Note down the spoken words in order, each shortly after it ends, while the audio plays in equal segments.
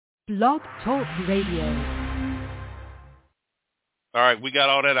Blog Talk Radio. All right, we got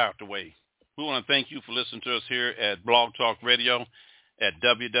all that out the way. We want to thank you for listening to us here at Blog Talk Radio at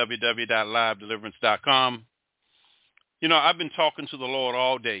www.livedeliverance.com. You know, I've been talking to the Lord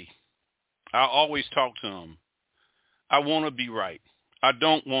all day. I always talk to him. I want to be right. I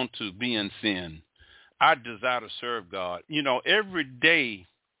don't want to be in sin. I desire to serve God. You know, every day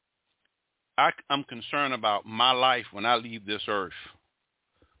I'm concerned about my life when I leave this earth.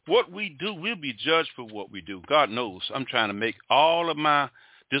 What we do, we'll be judged for what we do. God knows I'm trying to make all of my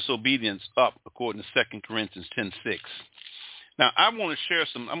disobedience up according to 2 Corinthians 10:6. Now, I want to share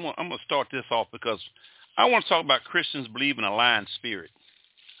some. I'm going to start this off because I want to talk about Christians believing a lying spirit.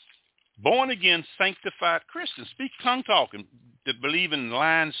 Born again, sanctified Christians speak tongue talking that believe in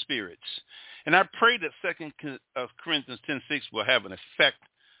lying spirits. And I pray that 2 Corinthians 10:6 will have an effect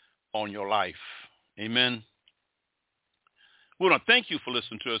on your life. Amen. We want to thank you for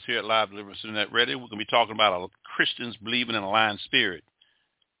listening to us here at Live Deliverance Internet Radio. We're going to be talking about Christians believing in a lying spirit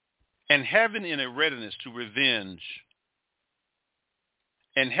and having in a readiness to revenge.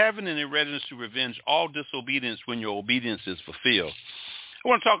 And having in a readiness to revenge all disobedience when your obedience is fulfilled. I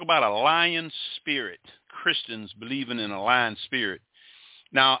want to talk about a lying spirit. Christians believing in a lying spirit.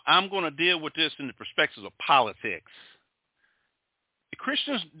 Now, I'm going to deal with this in the perspective of politics. The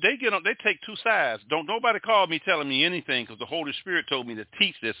Christians, they take two sides. Don't nobody call me telling me anything because the Holy Spirit told me to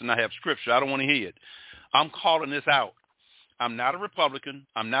teach this and I have scripture. I don't want to hear it. I'm calling this out. I'm not a Republican.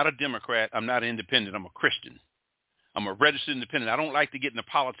 I'm not a Democrat. I'm not an independent. I'm a Christian. I'm a registered independent. I don't like to get into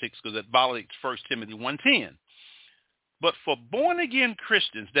politics because that violates 1 Timothy 1:10. But for born-again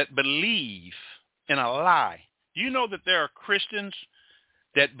Christians that believe in a lie, do you know that there are Christians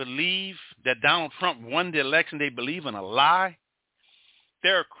that believe that Donald Trump won the election? They believe in a lie.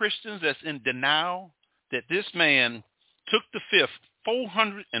 There are Christians that's in denial that this man took the fifth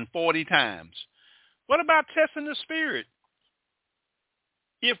 440 times. What about testing the spirit?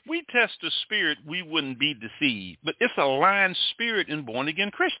 If we test the spirit, we wouldn't be deceived. But it's a lying spirit in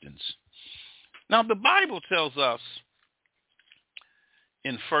born-again Christians. Now, the Bible tells us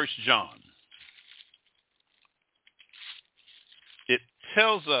in 1 John, it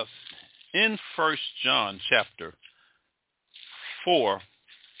tells us in 1 John chapter 4,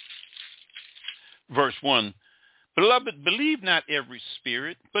 verse 1, Beloved, believe not every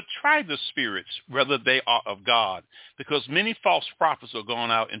spirit, but try the spirits, whether they are of God, because many false prophets are gone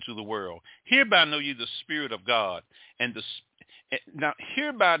out into the world. Hereby know ye the Spirit of God. Now,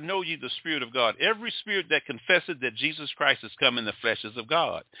 hereby know ye the Spirit of God. Every spirit that confesseth that Jesus Christ is come in the flesh is of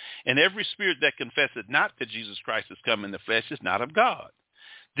God. And every spirit that confesseth not that Jesus Christ is come in the flesh is not of God.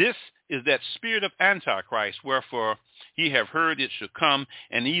 This is that spirit of Antichrist, wherefore ye have heard it should come,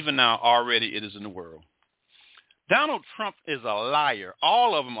 and even now already it is in the world. Donald Trump is a liar.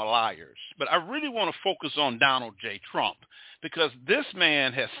 All of them are liars. But I really want to focus on Donald J. Trump because this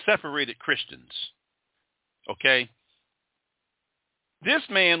man has separated Christians. Okay? This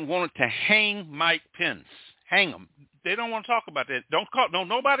man wanted to hang Mike Pence. Hang him. They don't want to talk about that. Don't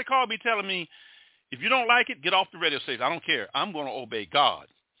nobody call me telling me, if you don't like it, get off the radio station. I don't care. I'm going to obey God.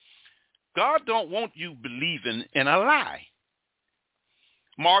 God don't want you believing in a lie.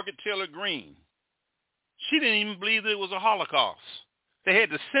 Margaret Taylor Greene, she didn't even believe that it was a Holocaust. They had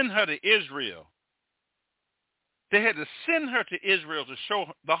to send her to Israel. They had to send her to Israel to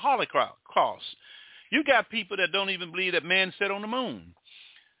show the Holocaust. You got people that don't even believe that man sat on the moon.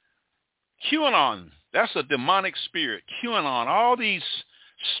 QAnon, that's a demonic spirit. QAnon, all these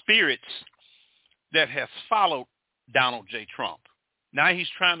spirits that has followed Donald J. Trump. Now he's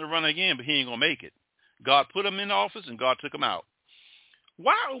trying to run again, but he ain't going to make it. God put him in office and God took him out.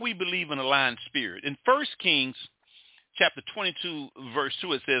 Why are we believing a lying spirit? In 1 Kings chapter 22, verse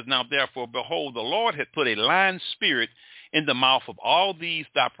 2, it says, Now therefore, behold, the Lord had put a lying spirit in the mouth of all these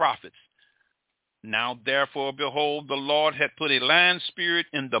thy prophets. Now therefore, behold, the Lord had put a lying spirit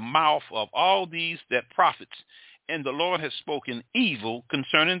in the mouth of all these that prophets, and the Lord has spoken evil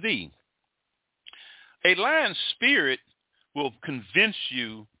concerning thee. A lying spirit will convince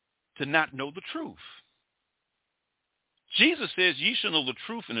you to not know the truth. Jesus says, ye shall know the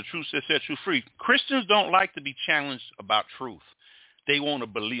truth, and the truth shall set you free. Christians don't like to be challenged about truth. They want to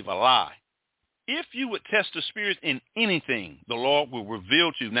believe a lie. If you would test the spirit in anything, the Lord will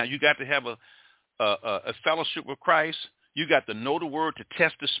reveal to you. Now, you got to have a fellowship with Christ. You got to know the word to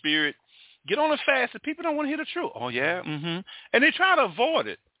test the spirit. Get on a fast. And people don't want to hear the truth. Oh, yeah? Mm-hmm. And they try to avoid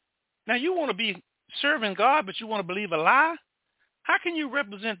it. Now, you want to be serving God, but you want to believe a lie? How can you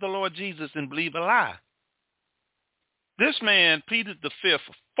represent the Lord Jesus and believe a lie? This man pleaded the fifth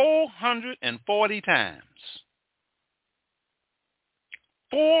 440 times.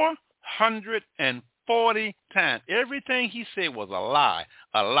 440 times. Everything he said was a lie,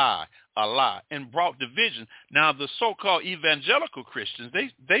 a lie, a lie, and brought division. Now, the so-called evangelical Christians,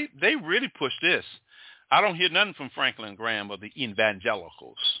 they really push this. I don't hear nothing from Franklin Graham or the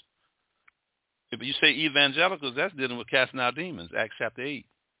evangelicals. If you say evangelicals, that's dealing with casting out demons, Acts chapter 8.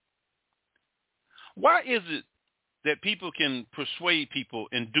 Why is it that people can persuade people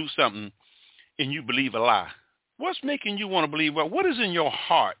and do something and you believe a lie? What's making you want to believe? Well, what is in your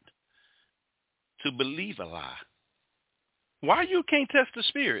heart to believe a lie? Why you can't test the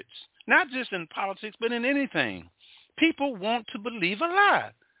spirits? Not just in politics, but in anything. People want to believe a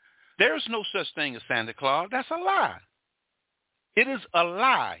lie. There's no such thing as Santa Claus. That's a lie. It is a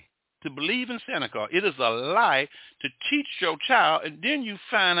lie to believe in Santa Claus. It is a lie to teach your child, and then you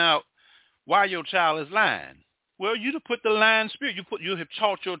find out why your child is lying. Well, you put the lying spirit. You have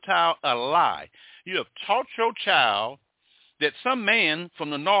taught your child a lie. You have taught your child that some man from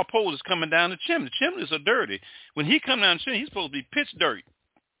the North Pole is coming down the chimney. The chimneys are dirty. When he comes down the chimney, he's supposed to be pitch dirt.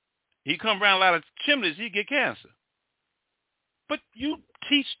 He come around a lot of chimneys, he get cancer. But you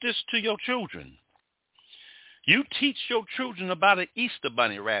teach this to your children. You teach your children about an Easter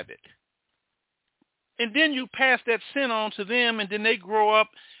bunny rabbit. And then you pass that sin on to them, and then they grow up,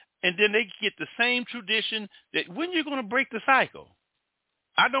 and then they get the same tradition. That when you're going to break the cycle?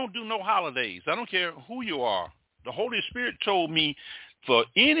 I don't do no holidays. I don't care who you are. The Holy Spirit told me for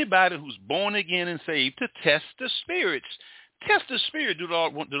anybody who's born again and saved to test the spirits. Test the spirit. Do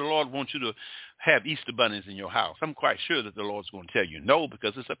the Lord want you to have Easter bunnies in your house? I'm quite sure that the Lord's going to tell you no,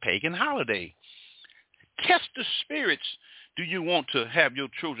 because it's a pagan holiday. Test the spirits. Do you want to have your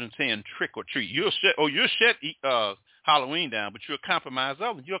children saying trick or treat? You'll shut Halloween down, but you'll compromise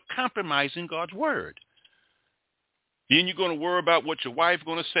others. You're compromising God's word. Then you're going to worry about what your wife's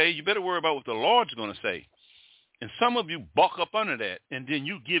going to say. You better worry about what the Lord's going to say. And some of you buck up under that, and then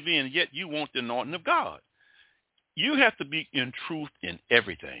you give in, yet you want the anointing of God. You have to be in truth in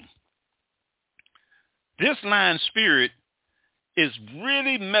everything. This lying spirit is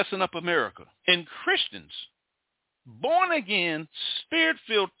really messing up America. And Christians, born again,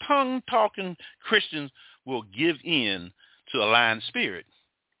 spirit-filled, tongue-talking Christians will give in to a lying spirit.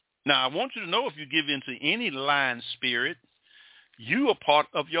 Now, I want you to know, if you give in to any lying spirit, you are part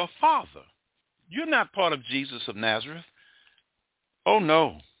of your Father. You're not part of Jesus of Nazareth. Oh,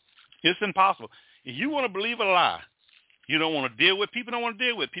 no. It's impossible. If you want to believe a lie, you don't want to deal with, people don't want to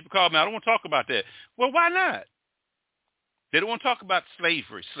deal with. People call me, I don't want to talk about that. Well, why not? They don't want to talk about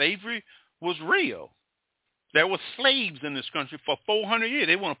slavery. Slavery was real. There were slaves in this country for 400 years.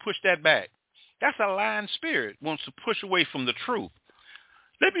 They want to push that back. That's a lying spirit, wants to push away from the truth.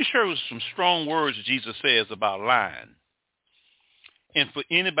 Let me share some strong words Jesus says about lying. And for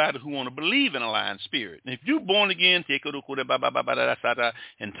anybody who want to believe in a lying spirit. And if you're born again,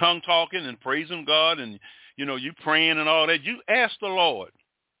 and tongue talking and praising God, and you praying and all that, you ask the Lord,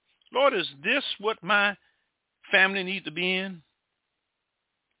 Lord, is this what my family needs to be in?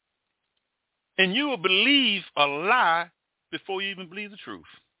 And you will believe a lie before you even believe the truth.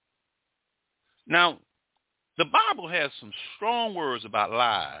 Now, the Bible has some strong words about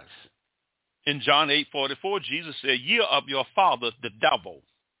lies. In John 8:44, Jesus said, ye are of your father, the devil,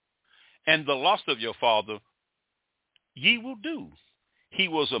 and the lust of your father ye will do. He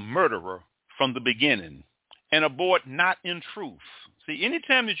was a murderer from the beginning, and abode not in truth. See,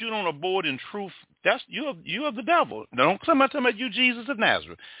 anytime that you don't abode in truth, that's you are the devil. Don't come out talking about you, Jesus of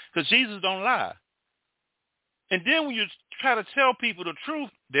Nazareth, because Jesus don't lie. And then when you try to tell people the truth,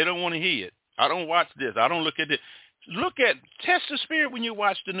 they don't want to hear it. I don't watch this. I don't look at this. Test the spirit when you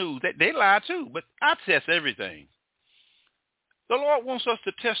watch the news. They lie too, but I test everything. The Lord wants us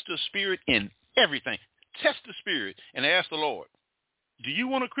to test the spirit in everything. Test the spirit and ask the Lord, do you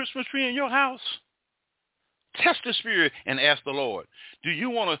want a Christmas tree in your house? Test the spirit and ask the Lord, do you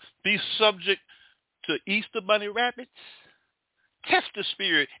want to be subject to Easter bunny rabbits? Test the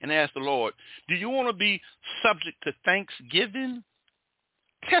spirit and ask the Lord, do you want to be subject to Thanksgiving?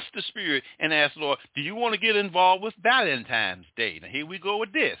 Test the spirit and ask the Lord, do you want to get involved with Valentine's Day? Now, here we go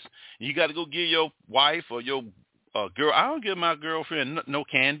with this. You got to go give your wife or your girl. I don't give my girlfriend no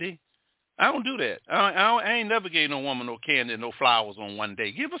candy. I don't do that. I ain't never gave no woman no candy, no flowers on one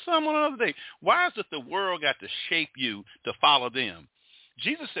day. Give her some on another day. Why is it the world got to shape you to follow them?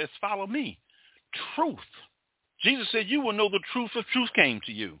 Jesus says, follow me. Truth. Jesus said, you will know the truth if truth came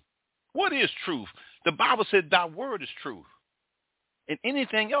to you. What is truth? The Bible said, thy word is truth. And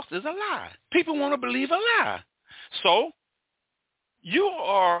anything else is a lie. People want to believe a lie. So you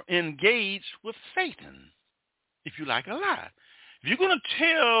are engaged with Satan if you like a lie. If you're going to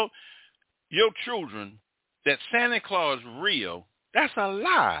tell your children that Santa Claus is real, That's a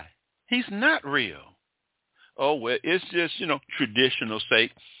lie. He's not real. Oh, well, it's just, traditional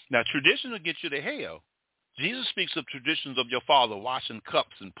sake. Now, tradition will get you to hell. Jesus speaks of traditions of your father washing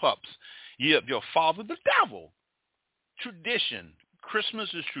cups and pups. Ye of your father, the devil. Tradition. Christmas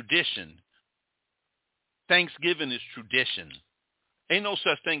is tradition. Thanksgiving is tradition. Ain't no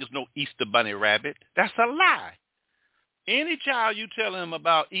such thing as no Easter bunny rabbit. That's a lie. Any child you tell him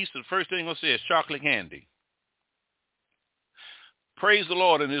about Easter, the first thing they're going to say is chocolate candy. Praise the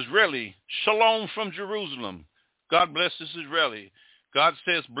Lord. An Israeli, shalom from Jerusalem. God bless this Israeli. God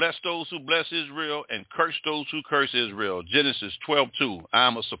says, bless those who bless Israel and curse those who curse Israel. Genesis 12:2. I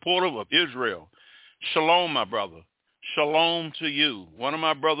am a supporter of Israel. Shalom, my brother. Shalom to you. One of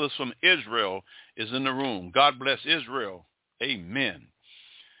my brothers from Israel is in the room. God bless Israel. Amen.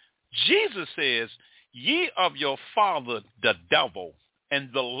 Jesus says, ye of your father the devil, and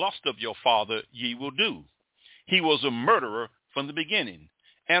the lust of your father ye will do. He was a murderer from the beginning,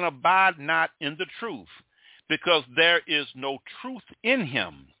 and abide not in the truth, because there is no truth in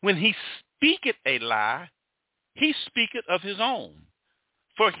him. When he speaketh a lie, he speaketh of his own,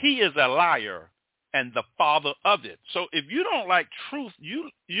 for he is a liar and the father of it. So if you don't like truth,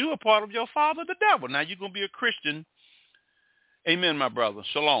 you are part of your father, the devil. Now you're going to be a Christian. Amen, my brother.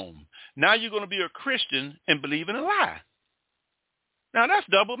 Shalom. Now you're going to be a Christian and believe in a lie. Now that's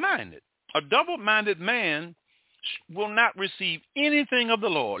double-minded. A double-minded man will not receive anything of the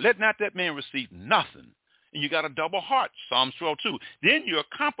Lord. Let not that man receive nothing. And you got a double heart, Psalms 12:2. Then you'll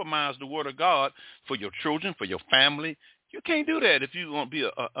compromise the word of God for your children, for your family. You can't do that if you want to be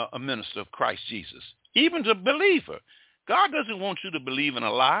a minister of Christ Jesus. Even the believer. God doesn't want you to believe in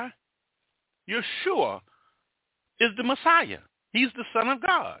a lie. Yeshua is the Messiah. He's the Son of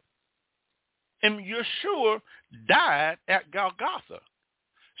God. And Yeshua died at Golgotha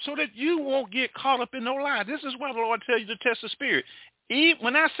so that you won't get caught up in no lie. This is why the Lord tells you to test the spirit.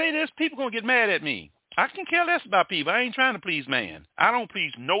 When I say this, people are going to get mad at me. I can care less about people. I ain't trying to please man. I don't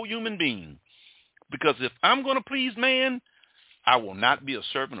please no human being. Because if I'm going to please man, I will not be a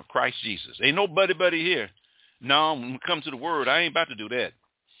servant of Christ Jesus. Ain't no buddy here. No, when it comes to the word, I ain't about to do that.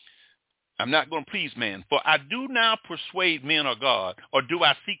 I'm not going to please man. For I do now persuade men of God, or do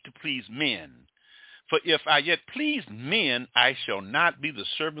I seek to please men? For if I yet please men, I shall not be the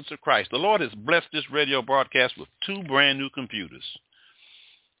servants of Christ. The Lord has blessed this radio broadcast with 2 brand new computers.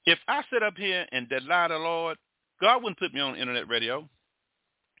 If I sit up here and deny the Lord, God wouldn't put me on internet radio.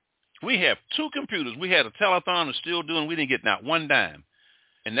 We have 2 computers. We had a telethon and still doing. We didn't get not one dime.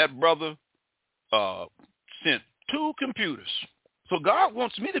 And that brother sent 2 computers. So God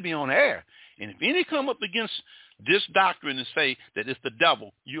wants me to be on the air. And if any come up against this doctrine and say that it's the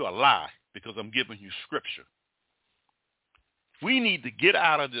devil, you're a lie, because I'm giving you scripture. We need to get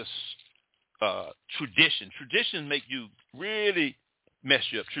out of this tradition. Tradition make you really mess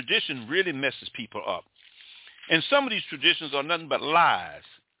you up. Tradition really messes people up. And some of these traditions are nothing but lies.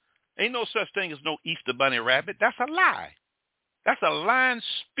 Ain't no such thing as no Easter bunny rabbit. That's a lie. That's a lying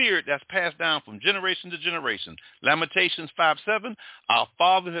spirit that's passed down from generation to generation. Lamentations 5:7, our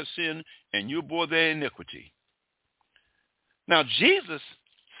father has sinned, and you bore their iniquity. Now, Jesus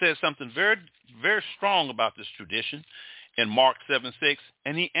says something very, very strong about this tradition in Mark 7:6,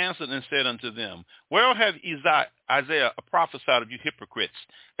 and he answered and said unto them, where have Isaiah prophesied of you hypocrites,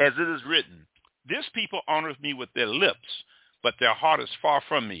 as it is written, this people honoreth me with their lips, but their heart is far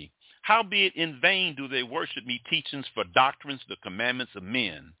from me. Howbeit in vain do they worship me, teachings for doctrines, the commandments of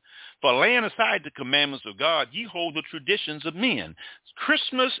men. For laying aside the commandments of God, ye hold the traditions of men.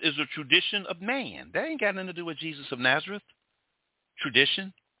 Christmas is a tradition of man. That ain't got nothing to do with Jesus of Nazareth.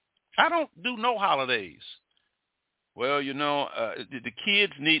 Tradition. I don't do no holidays. Well, the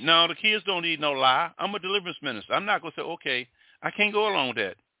kids the kids don't need no lie. I'm a deliverance minister. I'm not going to say, okay, I can't go along with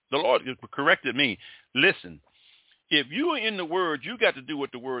that. The Lord corrected me. Listen, if you are in the word, you got to do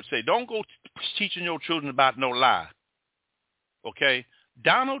what the word say. Don't go teaching your children about no lie. Okay?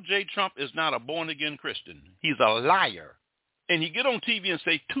 Donald J. Trump is not a born-again Christian. He's a liar. And he get on TV and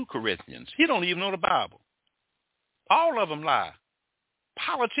say 2 Corinthians. He don't even know the Bible. All of them lie.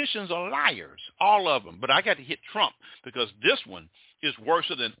 Politicians are liars, all of them. But I got to hit Trump because this one is worse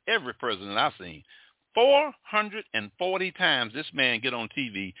than every president I've seen. 440 times this man get on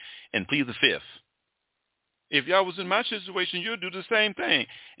TV and plead the fifth. If y'all was in my situation, you'd do the same thing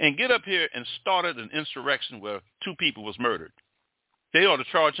and get up here and started an insurrection where 2 people was murdered. They ought to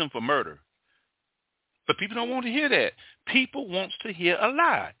charge him for murder. But people don't want to hear that. People want to hear a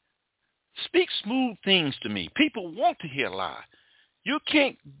lie. Speak smooth things to me. People want to hear a lie. You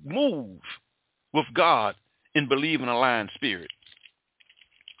can't move with God and believe in a lying spirit.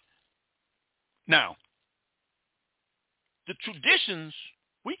 Now, the traditions,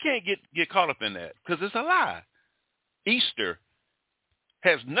 we can't get caught up in that because it's a lie. Easter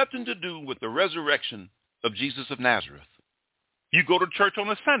has nothing to do with the resurrection of Jesus of Nazareth. You go to church on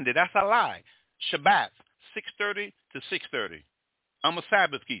a Sunday, that's a lie. Shabbat, 6:30 to 6:30. I'm a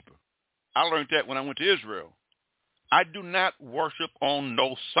Sabbath keeper. I learned that when I went to Israel. I do not worship on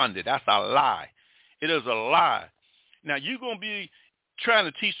no Sunday. That's a lie. It is a lie. Now, you're going to be trying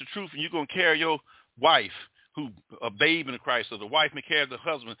to teach the truth, and you're going to carry your wife, who a babe in Christ, or the wife may carry the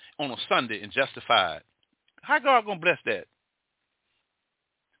husband on a Sunday and justify it. How God going to bless that?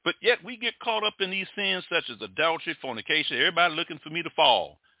 But yet we get caught up in these sins such as adultery, fornication, everybody looking for me to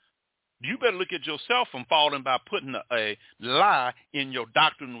fall. You better look at yourself from falling by putting a lie in your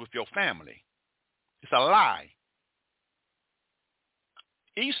doctrine with your family. It's a lie.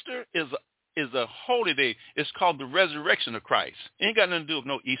 Easter is a holy day. It's called the resurrection of Christ. It ain't got nothing to do with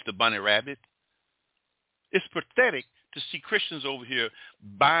no Easter bunny rabbit. It's pathetic to see Christians over here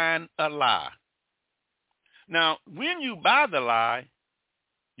buying a lie. Now, when you buy the lie,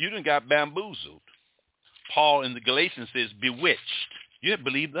 you done got bamboozled. Paul in the Galatians says, bewitched. You have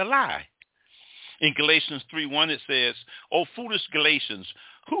believed the lie. In Galatians 3:1 it says, O foolish Galatians,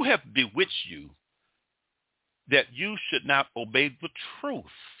 who have bewitched you that you should not obey the truth?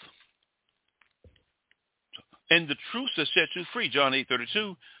 And the truth shall set you free, John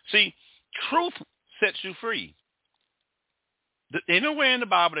 8:32. See, truth sets you free. Ain't nowhere in the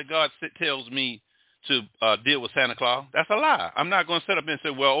Bible that God tells me to deal with Santa Claus. That's a lie. I'm not going to sit up and say,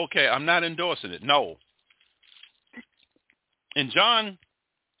 well, okay, I'm not endorsing it. No. In John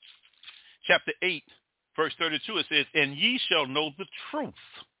chapter 8, verse 32, it says, and ye shall know the truth,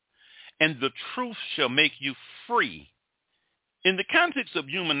 and the truth shall make you free. In the context of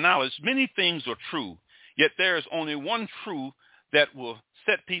human knowledge, many things are true, yet there is only one truth that will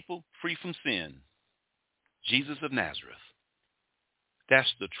set people free from sin. Jesus of Nazareth.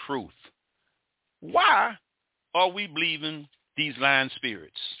 That's the truth. Why are we believing these lying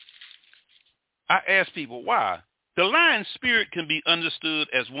spirits? I ask people why. The lying spirit can be understood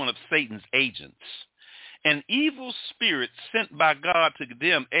as one of Satan's agents, an evil spirit sent by God to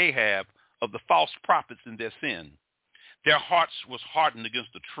condemn Ahab of the false prophets in their sin. Their hearts was hardened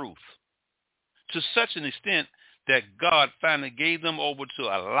against the truth, to such an extent that God finally gave them over to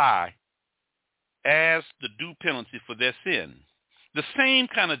a lie as the due penalty for their sin. The same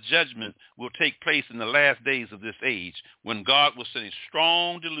kind of judgment will take place in the last days of this age, when God will send a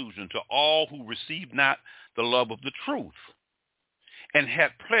strong delusion to all who receive not the love of the truth and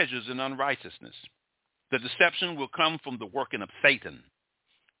had pleasures in unrighteousness. The deception will come from the working of Satan,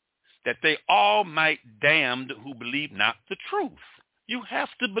 that they all might damned who believe not the truth. You have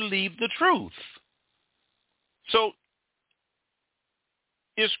to believe the truth. So,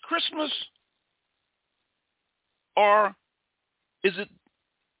 is Christmas, or is it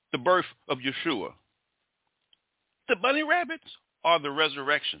the birth of Yeshua? The bunny rabbits, or the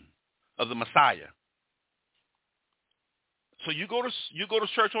resurrection of the Messiah? So you go to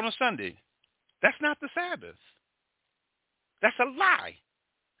church on a Sunday. That's not the Sabbath. That's a lie.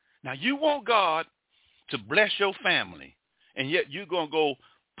 Now you want God to bless your family, and yet you're going to go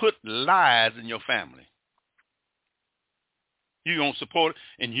put lies in your family. You're going to support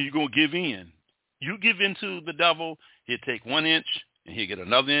it, and you're going to give in. You give in to the devil, he'll take 1 inch, and he'll get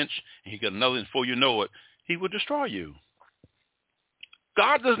another inch, and he'll get another inch. Before you know it, he will destroy you.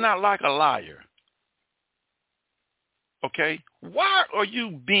 God does not like a liar. Okay? Why are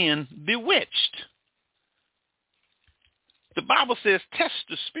you being bewitched? The Bible says, test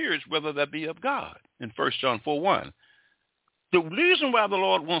the spirits whether that be of God, in 1 John 4:1. The reason why the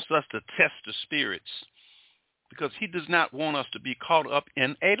Lord wants us to test the spirits, because he does not want us to be caught up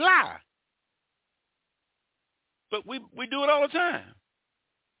in a lie. But we do it all the time.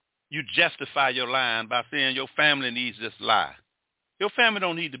 You justify your lying by saying your family needs this lie. Your family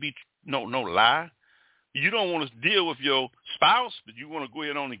don't need to be no lie. You don't want to deal with your spouse, but you want to go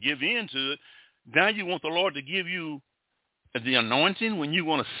ahead on and give in to it. Now you want the Lord to give you the anointing when you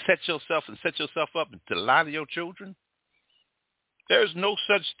want to set yourself up to lie to your children. There's no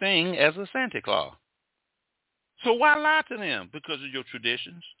such thing as a Santa Claus. So why lie to them? Because of your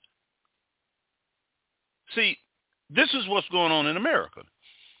traditions. See, this is what's going on in America.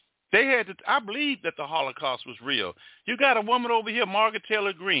 I believe that the Holocaust was real. You got a woman over here, Margaret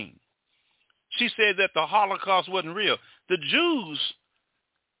Taylor Greene. She said that the Holocaust wasn't real. The Jews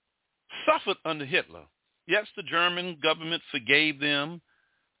suffered under Hitler. Yes, the German government forgave them.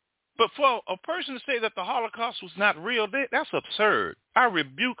 But for a person to say that the Holocaust was not real, that's absurd. I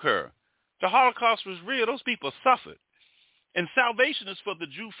rebuke her. The Holocaust was real. Those people suffered. And salvation is for the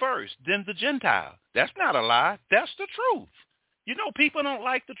Jew first, then the Gentile. That's not a lie. That's the truth. You know, people don't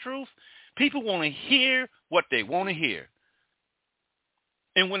like the truth. People want to hear what they want to hear.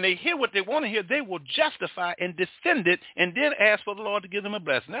 And when they hear what they want to hear, they will justify and defend it and then ask for the Lord to give them a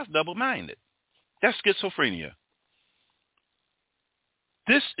blessing. That's double-minded. That's schizophrenia.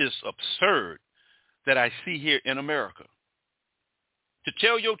 This is absurd that I see here in America. To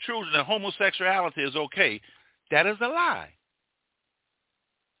tell your children that homosexuality is okay, that is a lie.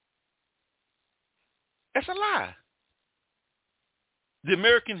 That's a lie. The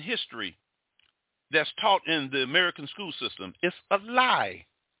American history that's taught in the American school system is a lie.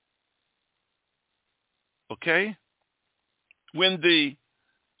 Okay? When the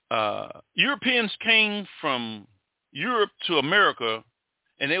Europeans came from Europe to America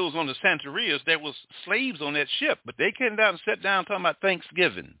and they was on the Santerias, there was slaves on that ship, but they came down and sat down talking about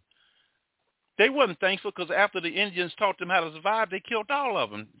Thanksgiving. They wasn't thankful because after the Indians taught them how to survive, they killed all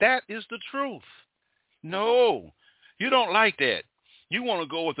of them. That is the truth. No, you don't like that. You want to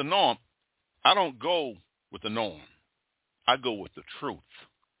go with the norm. I don't go with the norm. I go with the truth.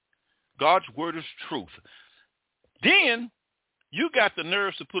 God's word is truth. Then you got the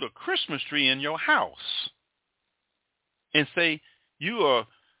nerves to put a Christmas tree in your house and say you are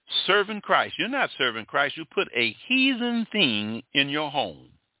serving Christ. You're not serving Christ. You put a heathen thing in your home.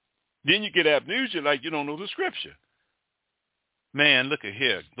 Then you get amnesia like you don't know the scripture. Man, look at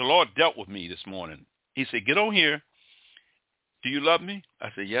here. The Lord dealt with me this morning. He said, get on here. Do you love me? I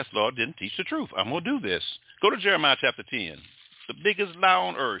said, yes, Lord, didn't teach the truth. I'm going to do this. Go to Jeremiah chapter 10, the biggest lie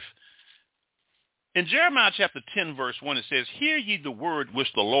on earth. In Jeremiah chapter 10, verse 1, it says, hear ye the word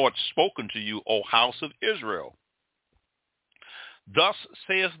which the Lord spoken to you, O house of Israel. Thus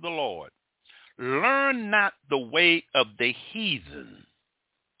saith the Lord, learn not the way of the heathen.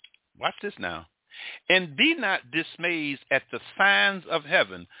 Watch this now. And be not dismayed at the signs of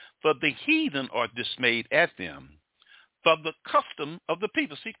heaven, for the heathen are dismayed at them. For the custom of the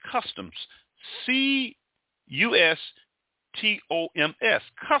people. See, customs. C-U-S-T-O-M-S.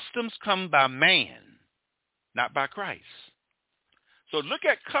 Customs come by man, not by Christ. So look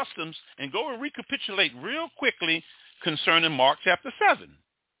at customs and go and recapitulate real quickly concerning Mark chapter 7.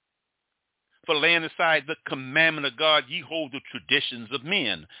 For laying aside the commandment of God, ye hold the traditions of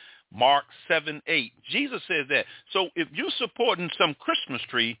men. Mark 7:8. Jesus says that. So if you're supporting some Christmas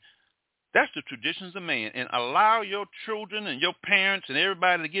tree, that's the traditions of man. And allow your children and your parents and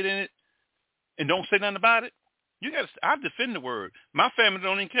everybody to get in it and don't say nothing about it. You got to. I defend the word. My family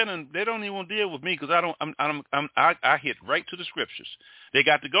don't even care. They don't even want to deal with me because I hit right to the scriptures. They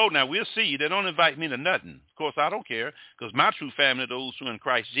got to go now. We'll see. They don't invite me to nothing. Of course, I don't care because my true family are those who are in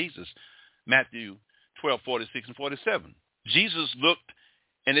Christ Jesus. Matthew 12:46 and 47. Jesus looked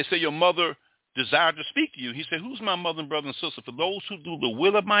and they said, your mother desired to speak to you. He said, who's my mother and brother and sister? For those who do the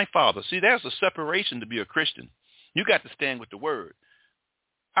will of my Father. See, there's a separation to be a Christian. You got to stand with the word.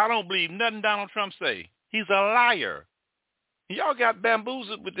 I don't believe nothing Donald Trump say. He's a liar. Y'all got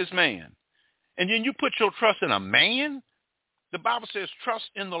bamboozled with this man. And then you put your trust in a man? The Bible says, trust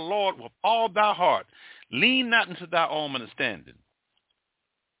in the Lord with all thy heart. Lean not into thy own understanding.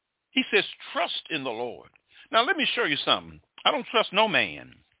 He says, trust in the Lord. Now, let me show you something. I don't trust no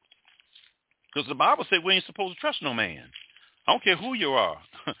man. Because the Bible says we ain't supposed to trust no man. I don't care who you are.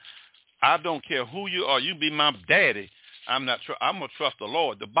 I don't care who you are. You be my daddy. I'm going to trust the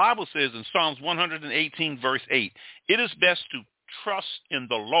Lord. The Bible says in Psalms 118, verse 8, it is best to trust in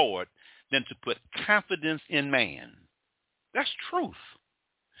the Lord than to put confidence in man. That's truth.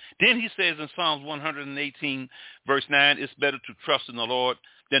 Then he says in Psalms 118, verse 9, it's better to trust in the Lord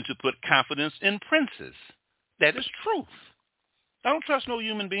than to put confidence in princes. That is truth. I don't trust no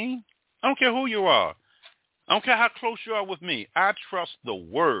human being. I don't care who you are. I don't care how close you are with me. I trust the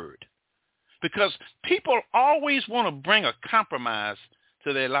word. Because people always want to bring a compromise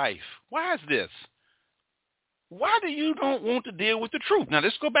to their life. Why is this? Why do you don't want to deal with the truth? Now,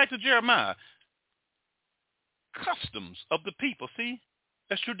 let's go back to Jeremiah. Customs of the people. See,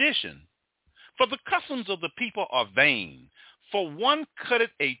 that's tradition. For the customs of the people are vain. For one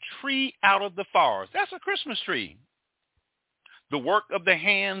cutteth a tree out of the forest. That's a Christmas tree. The work of the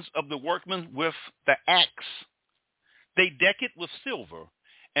hands of the workmen with the axe. They deck it with silver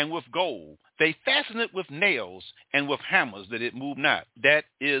and with gold. They fasten it with nails and with hammers that it move not. That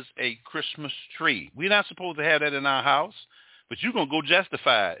is a Christmas tree. We're not supposed to have that in our house, but you're going to go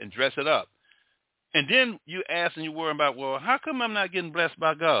justify it and dress it up. And then you ask and you worry about, well, how come I'm not getting blessed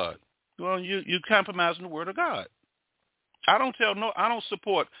by God? Well, you compromising the word of God. I don't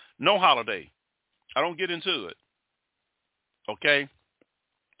support no holiday. I don't get into it. Okay?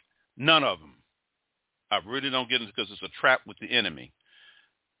 None of them. I really don't get into it because it's a trap with the enemy.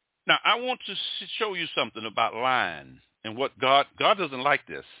 Now, I want to show you something about lying and what God doesn't like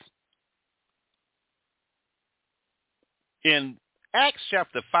this. In Acts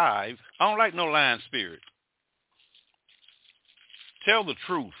chapter 5, I don't like no lying spirit. Tell the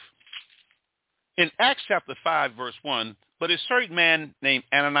truth. In Acts chapter 5, verse 1, but a certain man named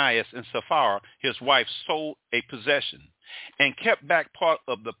Ananias and Sapphira, his wife, sold a possession and kept back part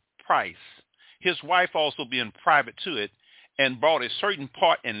of the price, his wife also being private to it, and brought a certain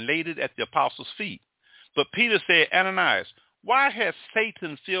part and laid it at the apostles' feet. But Peter said, Ananias, why has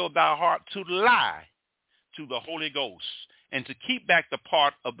Satan filled thy heart to lie to the Holy Ghost and to keep back the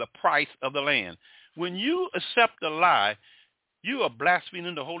part of the price of the land? When you accept a lie, you are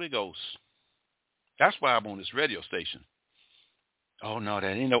blaspheming the Holy Ghost. That's why I'm on this radio station. Oh, no,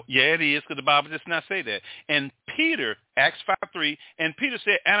 that ain't no. Yeah, it is, because the Bible does not say that. And Peter, Acts 5:3, and Peter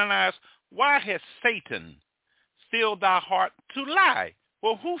said, Ananias, why has Satan filled thy heart to lie?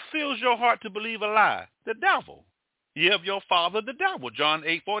 Well, who fills your heart to believe a lie? The devil. Ye of your father, the devil. John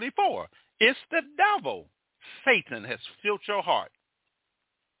 8:44. It's the devil. Satan has filled your heart.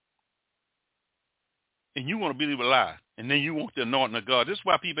 And you want to believe a lie. And then you want the anointing of God. This is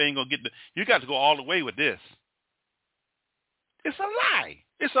why people ain't going to get you got to go all the way with this. It's a lie.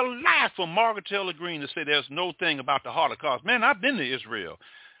 It's a lie for Margaret Taylor Greene to say there's no thing about the Holocaust. Man, I've been to Israel.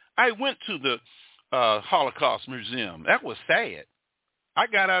 I went to the Holocaust Museum. That was sad. I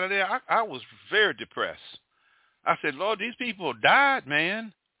got out of there. I was very depressed. I said, Lord, these people died,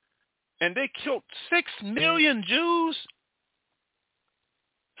 man. And they killed 6 million Jews.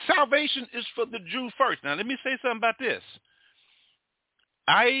 Salvation is for the Jew first. Now, let me say something about this.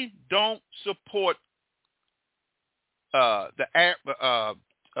 I don't support the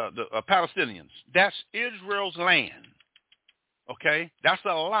Palestinians. That's Israel's land. Okay? That's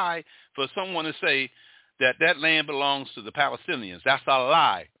a lie for someone to say that land belongs to the Palestinians. That's a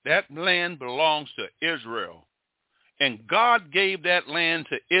lie. That land belongs to Israel. And God gave that land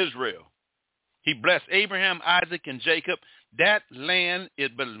to Israel. He blessed Abraham, Isaac, and Jacob. That land,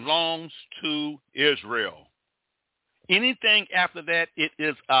 it belongs to Israel. Anything after that, it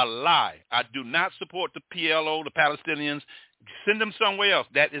is a lie. I do not support the PLO, the Palestinians. Send them somewhere else.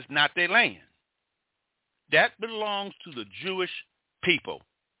 That is not their land. That belongs to the Jewish people.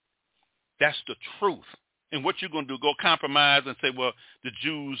 That's the truth. And what you're going to do, go compromise and say, well, the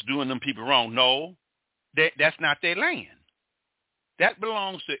Jews doing them people wrong. No, that's not their land. That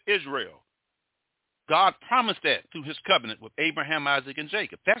belongs to Israel. God promised that through his covenant with Abraham, Isaac, and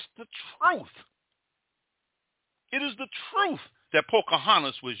Jacob. That's the truth. It is the truth that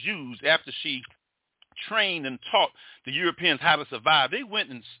Pocahontas was used after she trained and taught the Europeans how to survive. They went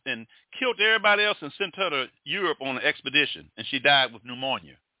and killed everybody else and sent her to Europe on an expedition, and she died with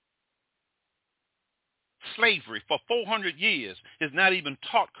pneumonia. Slavery for 400 years is not even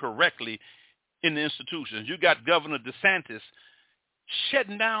taught correctly in the institutions. You got Governor DeSantis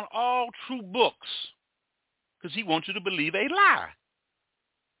shutting down all true books because he wants you to believe a lie.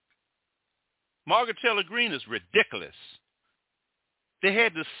 Margaret Taylor Greene is ridiculous. They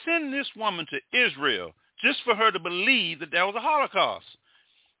had to send this woman to Israel just for her to believe that there was a Holocaust.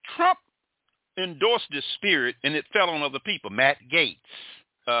 Trump endorsed this spirit, and it fell on other people. Matt Gaetz,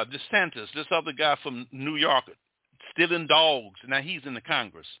 DeSantis, this other guy from New York, stealing dogs. Now he's in the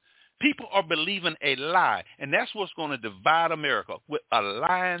Congress. People are believing a lie, and that's what's going to divide America, with a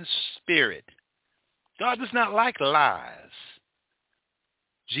lying spirit. God does not like lies.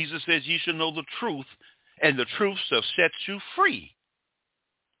 Jesus says, ye shall know the truth, and the truth shall set you free.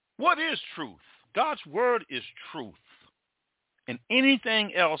 What is truth? God's word is truth, and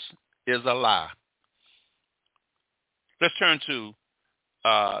anything else is a lie. Let's turn to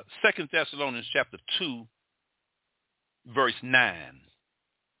 2 Thessalonians chapter 2, verse 9.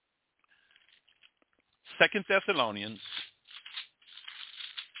 2 Thessalonians.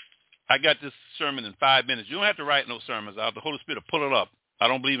 I got this sermon in 5 minutes. You don't have to write no sermons out. The Holy Spirit will pull it up. I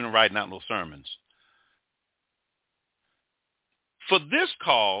don't believe in writing out no sermons. For this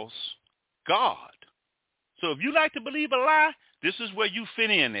cause, God. So if you like to believe a lie, this is where you fit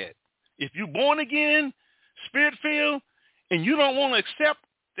in at. If you're born again, spirit-filled, and you don't want to accept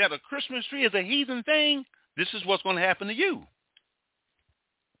that a Christmas tree is a heathen thing, this is what's going to happen to you.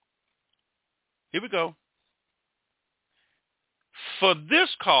 Here we go. For this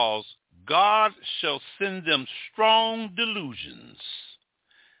cause, God shall send them strong delusions,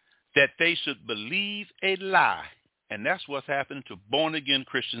 that they should believe a lie. And that's what's happened to born-again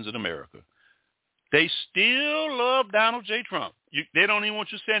Christians in America. They still love Donald J. Trump. They don't even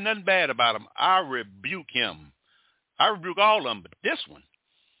want you saying nothing bad about him. I rebuke him. I rebuke all of them, but this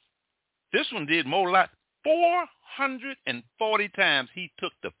one did more lie. 440 times he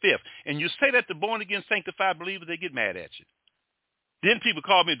took the fifth. And you say that to born-again, sanctified believers, they get mad at you. Then people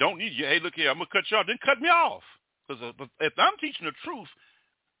call me, don't need you. Hey, look here, I'm going to cut you off. Then cut me off. Because if I'm teaching the truth,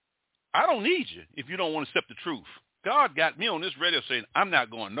 I don't need you if you don't want to accept the truth. God got me on this radio saying, I'm not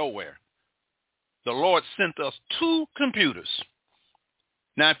going nowhere. The Lord sent us 2 computers.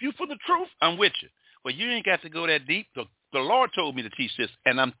 Now, if you for the truth, I'm with you. But you ain't got to go that deep. The Lord told me to teach this,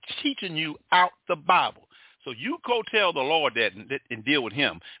 and I'm teaching you out the Bible. So you go tell the Lord that and deal with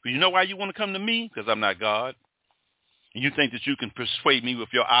him. But you know why you want to come to me? Because I'm not God. And you think that you can persuade me with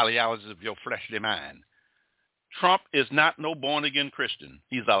your ideologies of your fleshly mind. Trump is not no born-again Christian.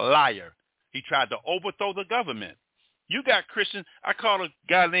 He's a liar. He tried to overthrow the government. You got Christians. I called a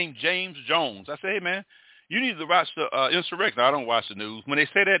guy named James Jones. I said, hey, man, you need to watch the insurrection. I don't watch the news. When they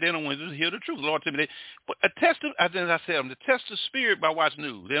say that, they don't want to hear the truth. The Lord told me I said, to test the spirit by watching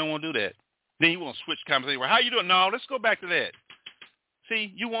news. They don't want to do that. Then you want to switch conversation. Well, how you doing? No, let's go back to that.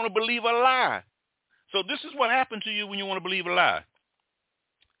 See, you want to believe a lie. So this is what happened to you when you want to believe a lie.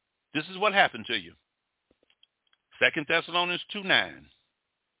 This is what happened to you. 2 Thessalonians 2:9.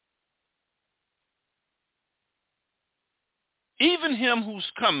 Even him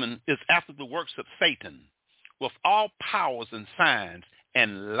whose coming is after the works of Satan, with all powers and signs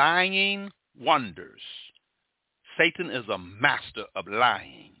and lying wonders. Satan is a master of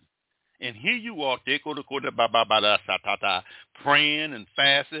lying. And here you are, praying and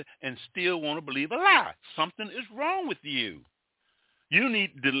fasting and still want to believe a lie. Something is wrong with you. You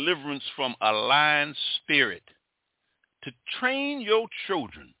need deliverance from a lying spirit. To train your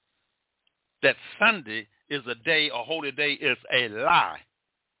children that Sunday is a day, a holy day is a lie.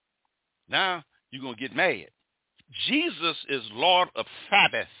 Now you're going to get mad. Jesus is Lord of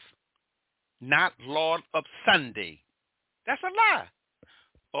Sabbath, not Lord of Sunday. That's a lie.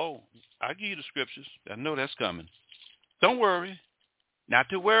 Oh, I'll give you the scriptures. I know that's coming. Don't worry. Not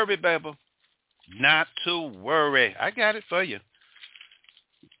to worry, baby. Not to worry. I got it for you.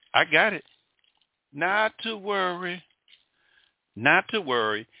 I got it. Not to worry. Not to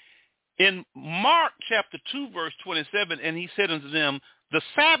worry. In Mark chapter 2, verse 27, and he said unto them, the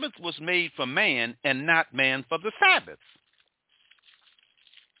Sabbath was made for man, and not man for the Sabbath.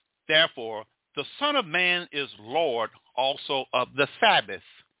 Therefore, the Son of Man is Lord also of the Sabbath.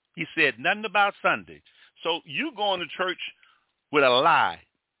 He said nothing about Sunday. So you going to church with a lie.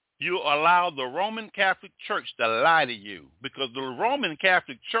 You allow the Roman Catholic Church to lie to you, because the Roman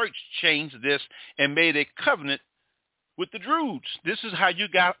Catholic Church changed this and made a covenant with the Druids. This is how you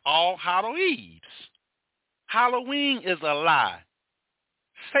got all Halloweens. Halloween is a lie.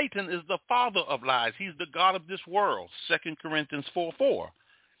 Satan is the father of lies. He's the god of this world, 2 Corinthians 4:4.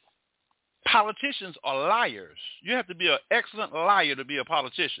 Politicians are liars. You have to be an excellent liar to be a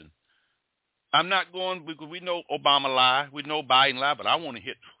politician. I'm not going, because we know Obama lie, we know Biden lie, but I want to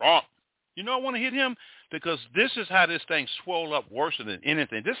hit Trump. You know I want to hit him? Because this is how this thing swole up worse than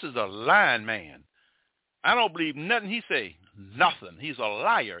anything. This is a lying man. I don't believe nothing he say. Nothing. He's a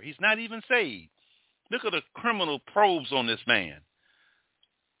liar. He's not even saved. Look at the criminal probes on this man.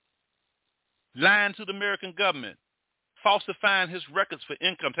 Lying to the American government. Falsifying his records for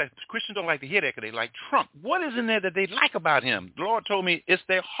income tax. Christians don't like to hear that because they like Trump. What is in there that they like about him? The Lord told me it's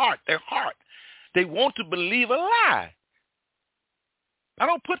their heart. Their heart. They want to believe a lie. I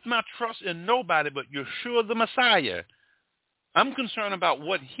don't put my trust in nobody but Yeshua the Messiah. I'm concerned about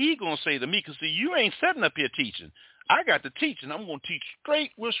what he going to say to me, because, see, you ain't sitting up here teaching. I got to teach, and I'm going to teach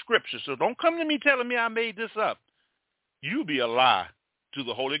straight with Scripture. So don't come to me telling me I made this up. You be a lie to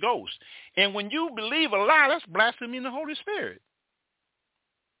the Holy Ghost. And when you believe a lie, that's blaspheming the Holy Spirit.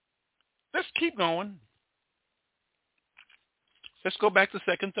 Let's keep going. Let's go back to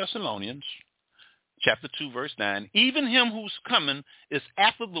 2 Thessalonians chapter 2, verse 9. Even him whose coming is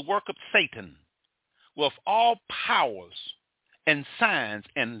after the work of Satan, with all powers and signs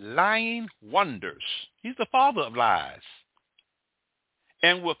and lying wonders. He's the father of lies.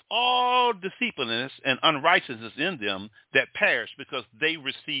 And with all deceitfulness and unrighteousness in them that perish, because they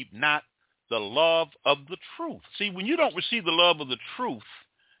receive not the love of the truth. See, when you don't receive the love of the truth,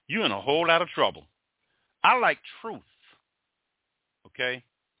 you're in a whole lot of trouble. I like truth. Okay?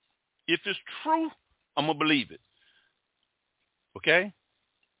 If it's true, I'm going to believe it. Okay?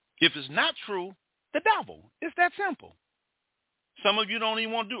 If it's not true, the devil. It's that simple. Some of you don't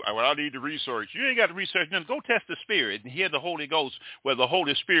even want to do it. Well, I need to research. You ain't got to research nothing. Go test the Spirit and hear the Holy Ghost, where the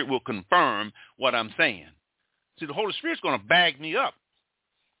Holy Spirit will confirm what I'm saying. See, the Holy Spirit's going to bag me up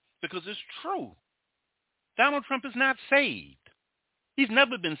because it's true. Donald Trump is not saved. He's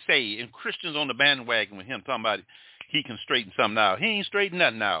never been saved. And Christians on the bandwagon with him talking about he can straighten something out. He ain't straightened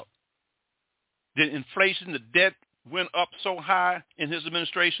nothing out. The inflation, the debt went up so high in his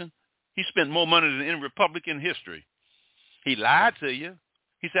administration. He spent more money than any Republican in history. He lied to you.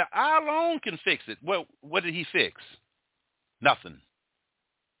 He said, I alone can fix it. Well, what did he fix? Nothing.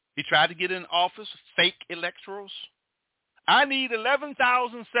 He tried to get in office, fake electorals. I need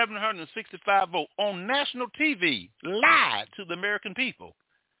 11,765 votes on national TV. Lied to the American people.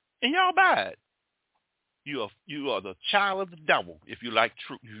 And y'all buy it. You are the child of the devil if you like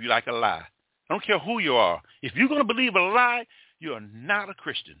truth, if you like a lie. I don't care who you are. If you're going to believe a lie, you are not a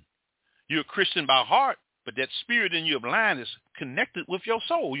Christian. You're a Christian by heart, but that spirit in you of lying is connected with your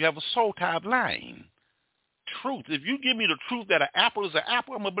soul. You have a soul tie of lying. Truth. If you give me the truth that an apple is an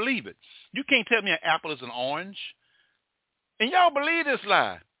apple, I'm going to believe it. You can't tell me an apple is an orange. And y'all believe this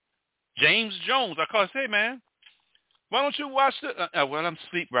lie. James Jones, I call and say, man, why don't you watch the? Well, I'm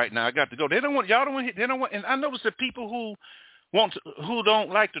asleep right now. I got to go. They don't want. And I notice that people who don't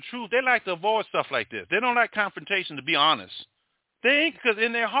like the truth, they like to avoid stuff like this. They don't like confrontation. To be honest, they ain't, because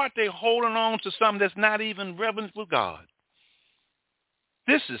in their heart they're holding on to something that's not even relevant with God.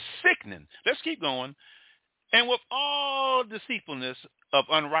 This is sickening. Let's keep going. And with all deceitfulness of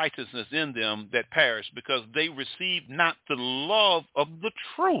unrighteousness in them that perish, because they receive not the love of the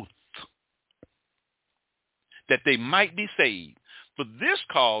truth, that they might be saved. For this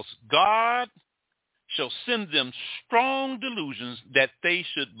cause God shall send them strong delusions, that they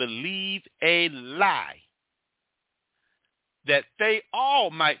should believe a lie, that they all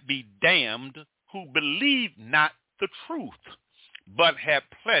might be damned who believe not the truth, but have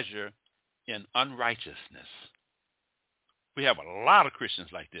pleasure in unrighteousness. We have a lot of Christians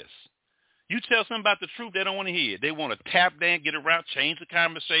like this. You tell them about the truth, they don't want to hear it. They want to tap dance, get around, change the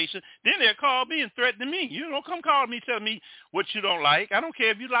conversation. Then they'll call me and threaten me. You don't come call me, tell me what you don't like. I don't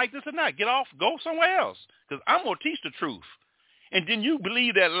care if you like this or not. Get off, go somewhere else, because I'm going to teach the truth. And then you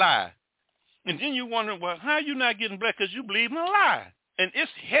believe that lie. And then you wonder, well, how are you not getting blessed? Because you believe in a lie. And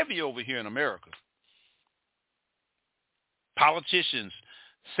it's heavy over here in America. Politicians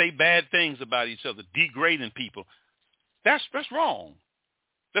say bad things about each other, degrading people. That's wrong.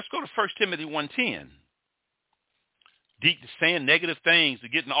 Let's go to 1 Timothy 1:10. Saying negative things to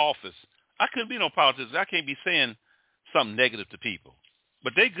get in office. I couldn't be no politician. I can't be saying something negative to people.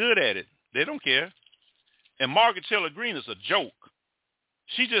 But they good at it. They don't care. And Margaret Taylor Greene is a joke.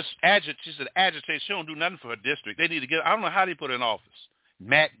 She just agitates. She's an agitator. She don't do nothing for her district. They need to get, I don't know how they put her in office.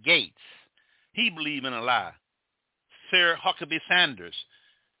 Matt Gaetz. He believed in a lie. Sarah Huckabee Sanders.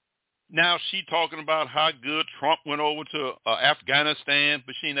 Now she talking about how good Trump went over to Afghanistan,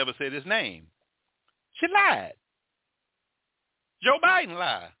 but she never said his name. She lied. Joe Biden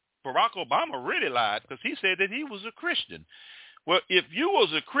lied. Barack Obama really lied because he said that he was a Christian. Well, if you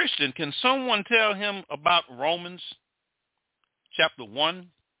was a Christian, can someone tell him about Romans chapter 1?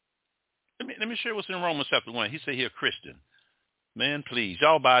 Let me share what's in Romans chapter 1. He said he a Christian. Man, please,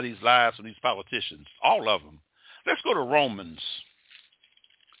 y'all buy these lies from these politicians, all of them. Let's go to Romans.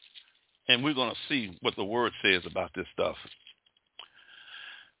 And we're going to see what the word says about this stuff.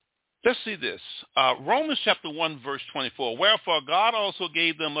 Let's see this. Romans chapter 1, verse 24. Wherefore God also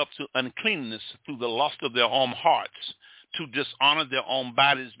gave them up to uncleanness through the lust of their own hearts, to dishonor their own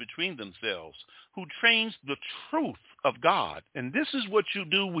bodies between themselves, who changed the truth of God. And this is what you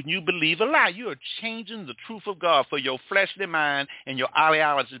do when you believe a lie. You are changing the truth of God for your fleshly mind and your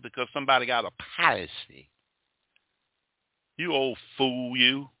ideology because somebody got a piety. You old fool,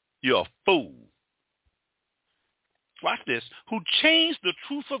 you. You're a fool. Watch this. Who changed the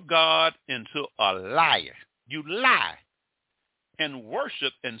truth of God into a liar. You lie and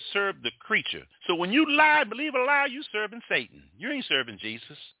worship and serve the creature. So when you lie, believe a lie, you're serving Satan. You ain't serving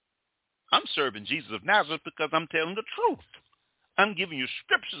Jesus. I'm serving Jesus of Nazareth because I'm telling the truth. I'm giving you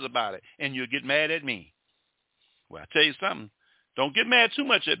scriptures about it, and you'll get mad at me. Well, I tell you something. Don't get mad too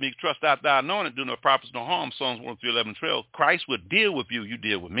much at me. Trust out thou anointed, do no prophets no harm. Psalms 1:11-12. Christ will deal with you. You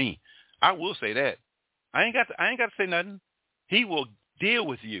deal with me. I will say that. I ain't got to say nothing. He will deal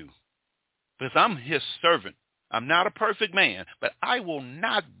with you because I'm his servant. I'm not a perfect man, but I will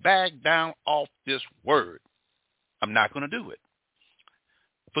not back down off this word. I'm not going to do it.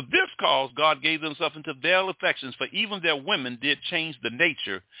 For this cause God gave themselves into veiled affections, for even their women did change the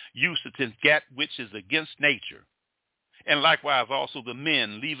nature, used to that which is against nature. And likewise also the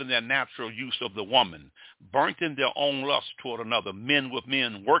men, leaving their natural use of the woman, burnt in their own lust toward another, men with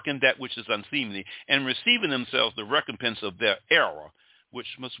men, working that which is unseemly, and receiving themselves the recompense of their error, which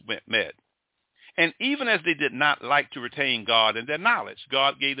must be met. And even as they did not like to retain God in their knowledge,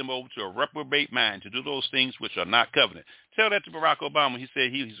 God gave them over to a reprobate mind to do those things which are not covenant. Tell that to Barack Obama. He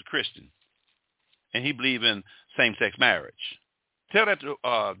said he's a Christian, and he believed in same-sex marriage. Tell that to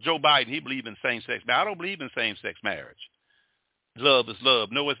Joe Biden. He believes in same-sex marriage. I don't believe in same-sex marriage. Love is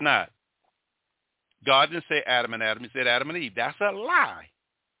love. No, it's not. God didn't say Adam and Adam. He said Adam and Eve. That's a lie.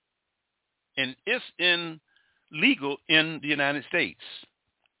 And it's illegal in the United States.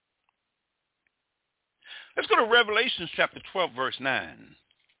 Let's go to Revelation chapter 12, verse 9.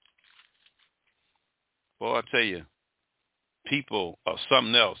 Boy, I tell you, people are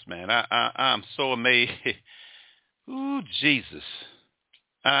something else, man. I'm so amazed. Ooh, Jesus.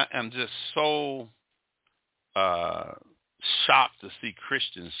 I am just so shocked to see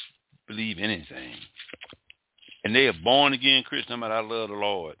Christians believe anything. And they are born again Christians. I love the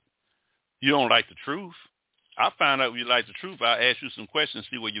Lord. You don't like the truth. I found out you like the truth. I'll ask you some questions,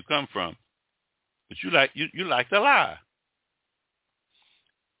 see where you come from. But you like the lie.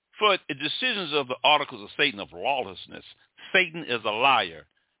 For the decisions of the articles of Satan of lawlessness, Satan is a liar.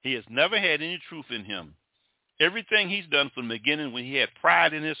 He has never had any truth in him. Everything he's done from the beginning when he had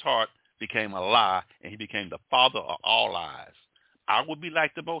pride in his heart became a lie, and he became the father of all lies. I would be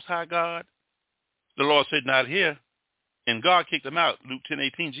like the Most High God. The Lord said, not here. And God kicked him out. Luke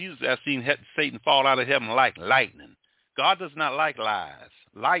 10:18, Jesus has seen Satan fall out of heaven like lightning. God does not like lies.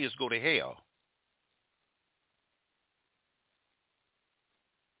 Liars go to hell.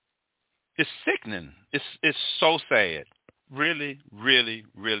 It's sickening. It's so sad. Really, really,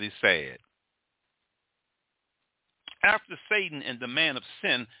 really sad. After Satan and the man of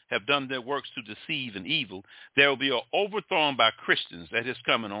sin have done their works to deceive and evil, there will be an overthrown by Christians that is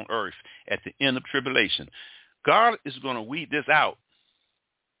coming on earth at the end of tribulation. God is going to weed this out.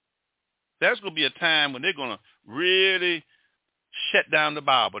 There's going to be a time when they're going to really shut down the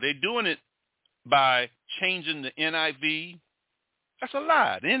Bible. They're doing it by changing the NIV. That's a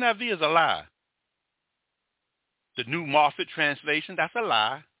lie. The NIV is a lie. The New Moffat translation, that's a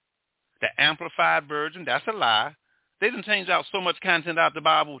lie. The Amplified Version, that's a lie. They done changed out so much content out the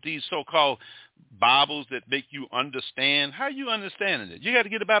Bible with these so-called Bibles that make you understand. How are you understanding it? You got to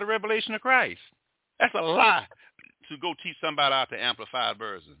get about the revelation of Christ. That's a lie to go teach somebody out the Amplified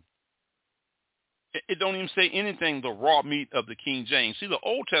Version. It don't even say anything, the raw meat of the King James. See, the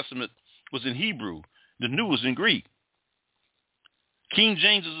Old Testament was in Hebrew. The New was in Greek. King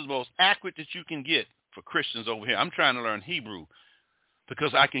James is the most accurate that you can get for Christians over here. I'm trying to learn Hebrew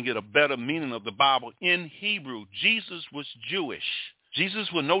because I can get a better meaning of the Bible in Hebrew. Jesus was Jewish. Jesus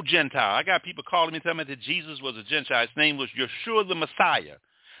was no Gentile. I got people calling me telling me that Jesus was a Gentile. His name was Yeshua the Messiah.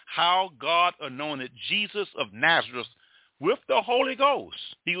 How God anointed Jesus of Nazareth with the Holy Ghost.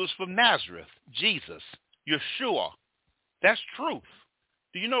 He was from Nazareth. Jesus. Yeshua. That's truth.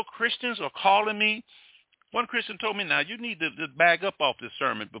 Do you know Christians are calling me? One Christian told me, now, you need to bag up off this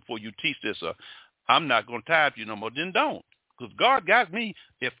sermon before you teach this. I'm not going to tithe you no more. Then don't. Because God got me.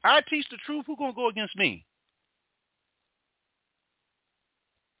 If I teach the truth, who's going to go against me?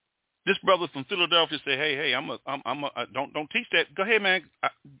 This brother from Philadelphia said, hey, don't teach that. Go ahead, man.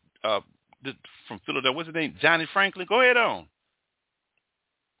 From Philadelphia, what's his name? Johnny Franklin. Go ahead on.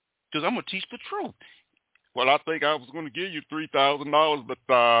 Because I'm going to teach the truth. Well, I think I was going to give you $3,000,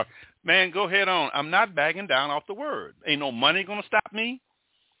 but, man, go ahead on. I'm not backing down off the word. Ain't no money going to stop me.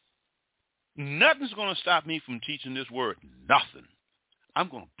 Nothing's going to stop me from teaching this word. Nothing. I'm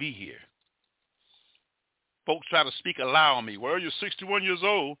going to be here. Folks try to speak aloud on me. Well, you're 61 years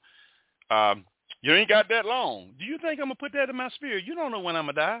old. You ain't got that long. Do you think I'm going to put that in my spirit? You don't know when I'm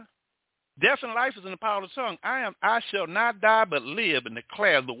going to die. Death and life is in the power of the tongue. I shall not die but live and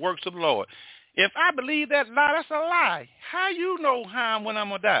declare the works of the Lord. If I believe that lie, that's a lie. How you know how and when I'm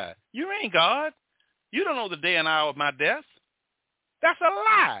going to die? You ain't God. You don't know the day and hour of my death. That's a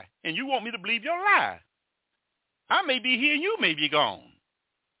lie. And you want me to believe your lie. I may be here and you may be gone.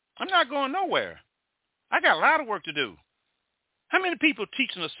 I'm not going nowhere. I got a lot of work to do. How many people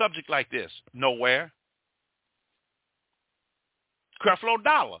teaching a subject like this? Nowhere. Creflo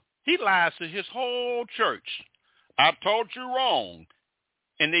Dollar. He lies to his whole church. I told you wrong.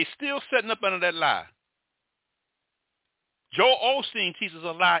 And they still sitting up under that lie. Joel Osteen teaches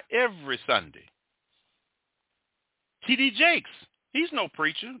a lie every Sunday. T.D. Jakes, he's no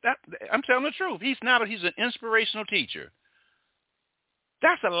preacher. I'm telling the truth. He's an inspirational teacher.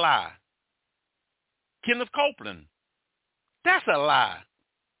 That's a lie. Kenneth Copeland, that's a lie.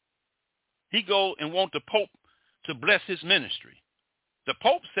 He go and want the Pope to bless his ministry. The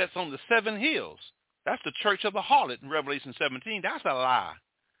Pope sits on the 7 hills. That's the church of the harlot in Revelation 17. That's a lie.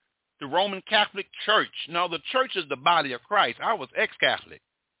 The Roman Catholic Church. No, the church is the body of Christ. I was ex-Catholic.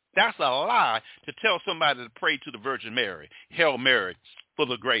 That's a lie to tell somebody to pray to the Virgin Mary. Hail Mary,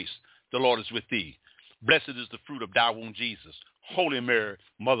 full of grace, the Lord is with thee. Blessed is the fruit of thy womb, Jesus. Holy Mary,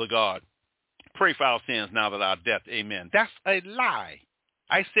 Mother of God, pray for our sins now that our death. Amen. That's a lie.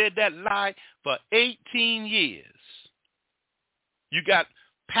 I said that lie for 18 years. You got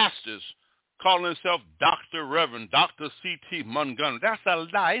pastors calling themselves Dr. Reverend, Dr. C.T. Montgomery. That's a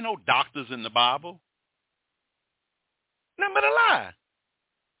lie. Ain't no doctors in the Bible. Nothing but a lie.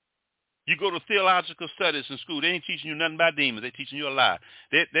 You go to theological studies in school, they ain't teaching you nothing about demons. They teaching you a lie.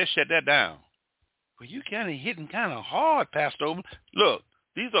 They shut that down. Well, you kind of hitting kind of hard, Pastor Overton. Look,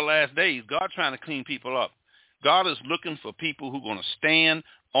 these are last days. God trying to clean people up. God is looking for people who are going to stand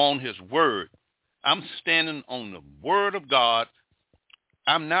on his word. I'm standing on the word of God.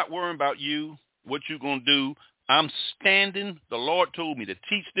 I'm not worrying about you, what you're going to do. I'm standing. The Lord told me to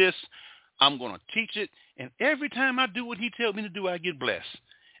teach this. I'm going to teach it. And every time I do what he tells me to do, I get blessed.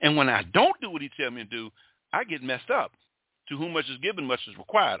 And when I don't do what he tells me to do, I get messed up. To whom much is given, much is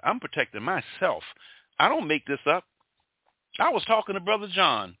required. I'm protecting myself. I don't make this up. I was talking to Brother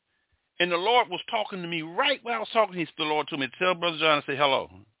John, and the Lord was talking to me right when I was talking. The Lord told me to tell Brother John and say hello.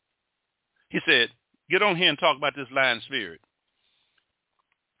 He said, get on here and talk about this lying spirit.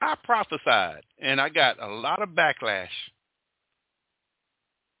 I prophesied, and I got a lot of backlash.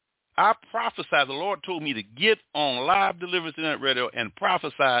 I prophesied. The Lord told me to get on live deliverance internet radio and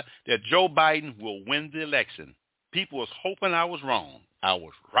prophesy that Joe Biden will win the election. People was hoping I was wrong. I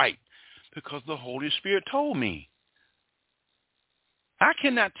was right because the Holy Spirit told me. I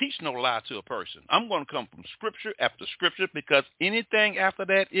cannot teach no lie to a person. I'm going to come from scripture after scripture because anything after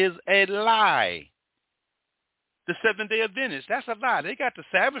that is a lie. The Seventh-day Adventists, that's a lie. They got the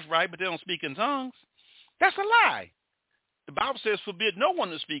Sabbath right, but they don't speak in tongues. That's a lie. The Bible says forbid no one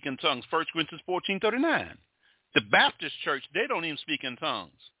to speak in tongues, 1 Corinthians 14:39. The Baptist church, they don't even speak in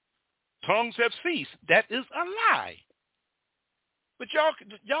tongues. Tongues have ceased. That is a lie. But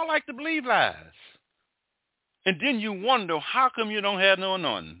y'all like to believe lies. And then you wonder, how come you don't have no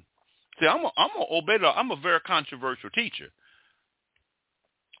anointing? See, I'm going to obey the law. I'm a very controversial teacher.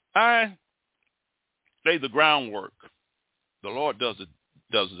 I lay the groundwork. The Lord does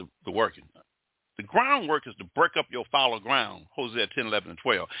the working. The groundwork is to break up your fallow ground, Hosea 10, 11, and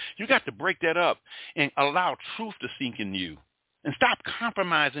 12. You got to break that up and allow truth to sink in you. And stop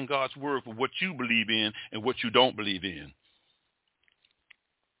compromising God's word for what you believe in and what you don't believe in.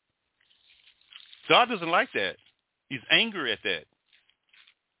 God doesn't like that. He's angry at that.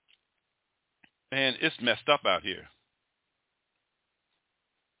 And it's messed up out here.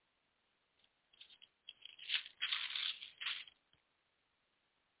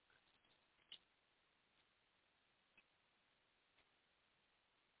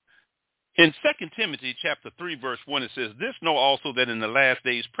 In 2 Timothy chapter 3, verse 1, it says, this know also that in the last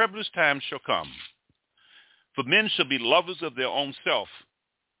days perilous times shall come. For men shall be lovers of their own self,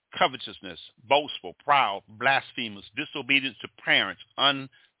 covetousness, boastful, proud, blasphemers, disobedient to parents,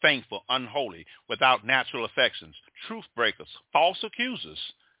 unthankful, unholy, without natural affections, truth breakers, false accusers,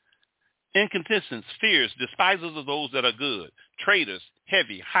 incontinents, fears, despisers of those that are good, traitors,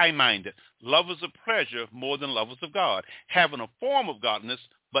 heavy, high-minded, lovers of pleasure more than lovers of God, having a form of godliness,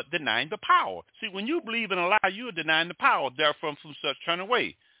 but denying the power. See, when you believe in a lie, you are denying the power. Therefore, from such turn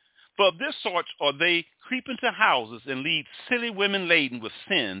away. For of this sort are they creep into houses and lead silly women laden with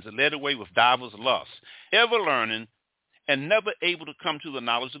sins and led away with divers lusts, ever learning and never able to come to the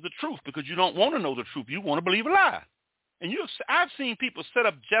knowledge of the truth, because you don't want to know the truth. You want to believe a lie. And I've seen people set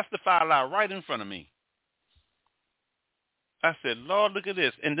up justify a lie right in front of me. I said, Lord, look at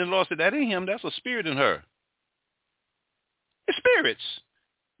this. And then the Lord said, that ain't him. That's a spirit in her. It's spirits.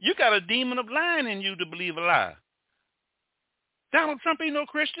 You got a demon of lying in you to believe a lie. Donald Trump ain't no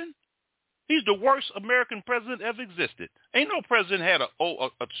Christian. He's the worst American president ever existed. Ain't no president had a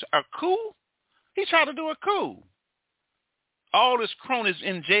coup. He tried to do a coup. All his cronies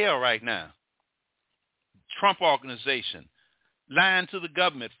in jail right now. Trump organization, lying to the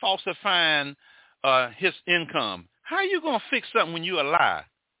government, falsifying his income. How are you going to fix something when you a lie?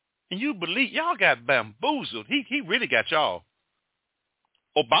 And you believe, y'all got bamboozled. He really got y'all.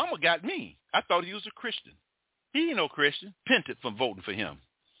 Obama got me. I thought he was a Christian. He ain't no Christian. Repented from voting for him.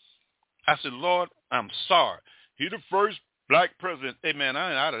 I said, Lord, I'm sorry. He the first black president. Hey, man, I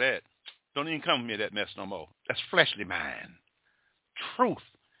ain't out of that. Don't even come to me that mess no more. That's fleshly mind. Truth.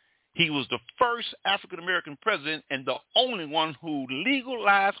 He was the first African-American president and the only one who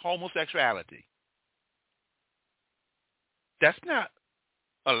legalized homosexuality. That's not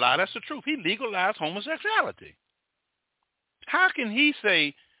a lie. That's the truth. He legalized homosexuality. How can he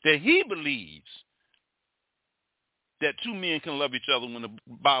say that he believes that two men can love each other when the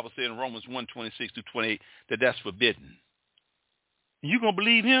Bible said in Romans 1:26-28 that that's forbidden? You going to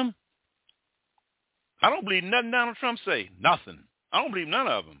believe him? I don't believe nothing Donald Trump say. Nothing. I don't believe none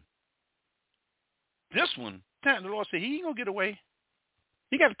of them. This one, time the Lord said, he ain't going to get away.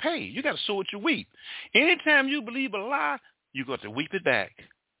 You got to pay. You got to sow what you weep. Anytime you believe a lie, you got to weep it back.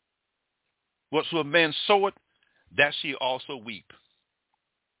 Whatsoever man soweth, that she also weep.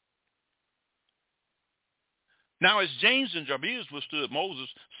 Now, as James and Jabez withstood Moses,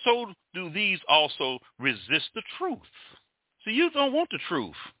 so do these also resist the truth. See, you don't want the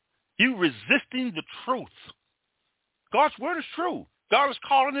truth. You resisting the truth. God's word is true. God is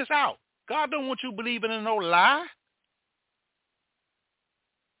calling this out. God don't want you believing in no lie.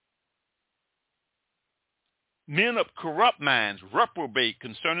 Men of corrupt minds reprobate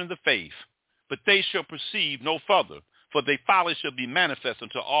concerning the faith, but they shall proceed no further, for their folly shall be manifest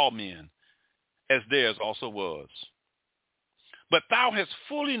unto all men, as theirs also was. But thou hast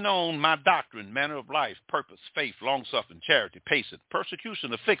fully known my doctrine, manner of life, purpose, faith, longsuffering, charity, patience,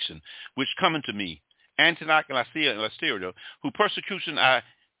 persecution, affliction, which come unto me, Antioch and Lycia, who persecution I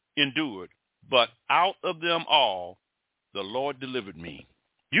endured, but out of them all the Lord delivered me.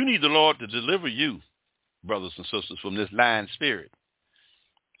 You need the Lord to deliver you, brothers and sisters, from this lying spirit.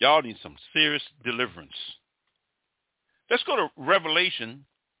 Y'all need some serious deliverance. Let's go to Revelation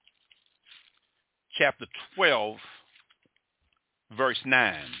chapter 12, verse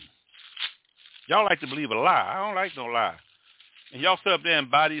 9. Y'all like to believe a lie. I don't like no lie. And y'all sit up there and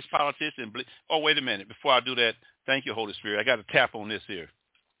buy these politicians and believe. Oh, wait a minute. Before I do that, thank you, Holy Spirit. I got to tap on this here.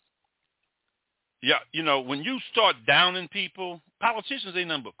 Yeah, you know, when you start downing people, politicians ain't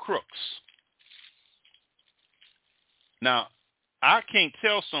nothing but crooks. Now, I can't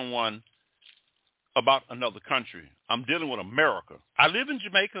tell someone about another country. I'm dealing with America. I live in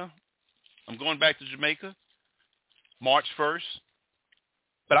Jamaica. I'm going back to Jamaica March 1st.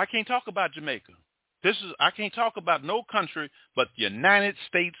 But I can't talk about Jamaica. I can't talk about no country but the United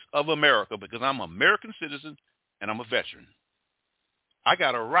States of America, because I'm an American citizen and I'm a veteran. I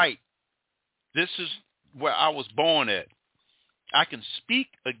got a right. This is where I was born at. I can speak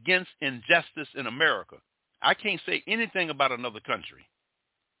against injustice in America. I can't say anything about another country.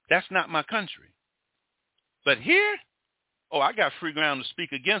 That's not my country. But here, I got free ground to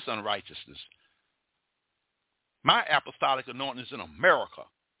speak against unrighteousness. My apostolic anointing is in America.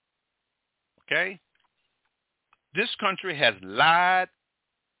 Okay? This country has lied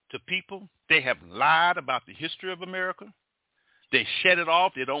to people. They have lied about the history of America. They shut it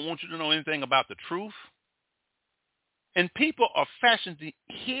off. They don't want you to know anything about the truth. And people are fashioned to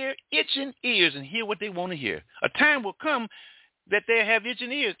hear itching ears and hear what they want to hear. A time will come that they have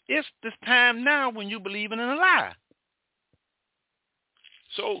itching ears. It's this time now when you believe in a lie.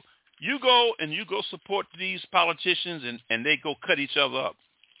 So you go support these politicians and they go cut each other up.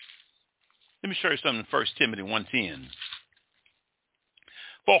 Let me show you something in 1 Timothy 1:10.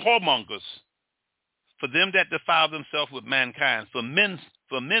 For whoremongers, for them that defile themselves with mankind, for men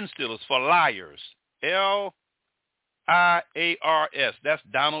stealers, for liars, Liars. That's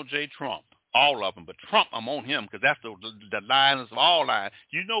Donald J. Trump. All of them. But Trump, I'm on him because that's the lioness of all lions.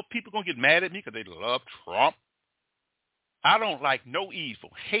 You know people going to get mad at me because they love Trump. I don't like no evil.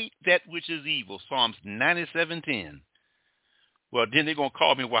 Hate that which is evil. Psalms 97:10. Well, then they're going to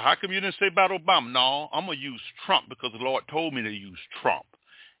call me, well, how come you didn't say about Obama? No, I'm going to use Trump because the Lord told me to use Trump.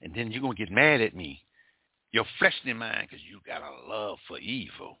 And then you're going to get mad at me. Your fleshly mind, because you got a love for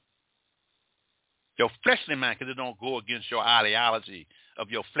evil. Your fleshly mind, because it don't go against your ideology of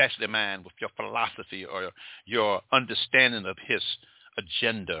your fleshly mind with your philosophy or your understanding of his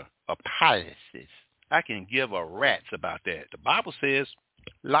agenda or policies. I can give a rat's about that. The Bible says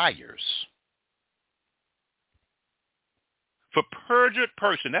liars. For perjured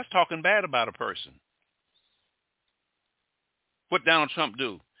person, that's talking bad about a person. What Donald Trump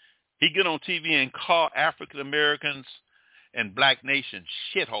do? He get on TV and call African Americans and black nations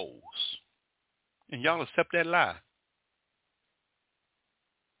shitholes. And y'all accept that lie.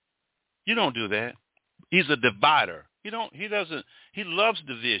 You don't do that. He's a divider. He loves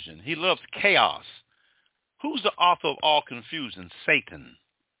division. He loves chaos. Who's the author of all confusion? Satan.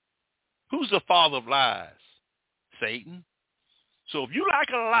 Who's the father of lies? Satan. So if you like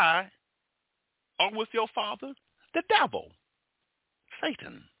a lie, or with your father, the devil,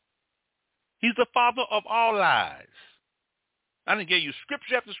 Satan. He's the father of all lies. I done gave you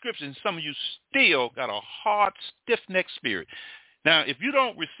scripture after scripture, and some of you still got a hard, stiff-necked spirit. Now, if you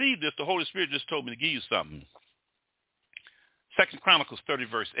don't receive this, the Holy Spirit just told me to give you something. 2 Chronicles 30,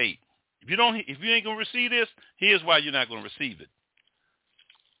 verse 8. If you ain't going to receive this, here's why you're not going to receive it.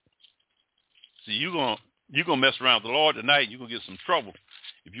 See, you're going to mess around with the Lord tonight, and you're going to get some trouble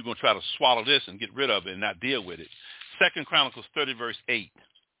if you're going to try to swallow this and get rid of it and not deal with it. 2 Chronicles 30, verse 8.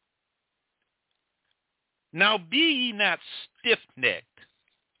 Now be ye not stiff-necked,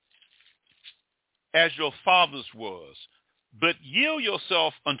 as your fathers was. But yield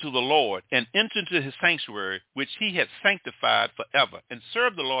yourself unto the Lord, and enter into his sanctuary, which he hath sanctified forever, and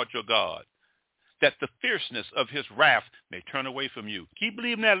serve the Lord your God, that the fierceness of his wrath may turn away from you. Keep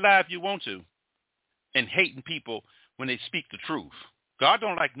believing that lie if you want to, and hating people when they speak the truth. God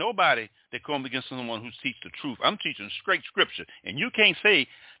don't like nobody that comes against someone who teaches the truth. I'm teaching straight scripture, and you can't say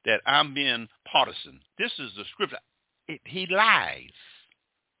that I'm being partisan. This is the scripture. He lies.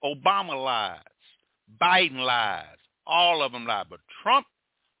 Obama lies. Biden lies. All of them lie. But Trump,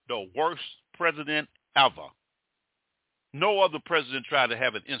 the worst president ever. No other president tried to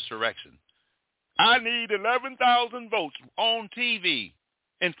have an insurrection. I need 11,000 votes on TV.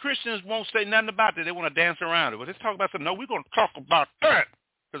 And Christians won't say nothing about that. They want to dance around it. But let's talk about something. No, we're going to talk about that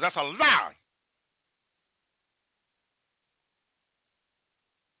because that's a lie.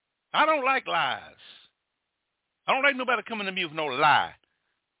 I don't like lies. I don't like nobody coming to me with no lie.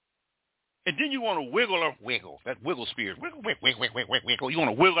 And then you want to wiggle, that wiggle spirit. Wiggle. You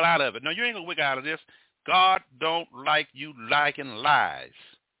want to wiggle out of it. No, you ain't going to wiggle out of this. God don't like you liking lies.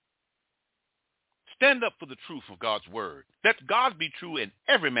 Stand up for the truth of God's word. Let God be true and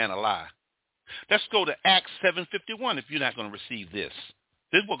every man a lie. Let's go to Acts 7:51 if you're not going to receive this.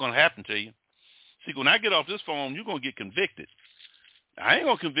 This is what's going to happen to you. See, when I get off this phone, you're going to get convicted. I ain't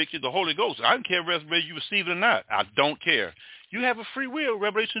going to convict you, the Holy Ghost. I don't care whether you receive it or not. I don't care. You have a free will.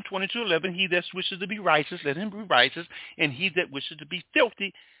 Revelation 22:11, he that wishes to be righteous, let him be righteous. And he that wishes to be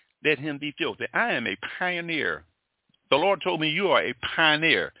filthy, let him be filthy. I am a pioneer. The Lord told me you are a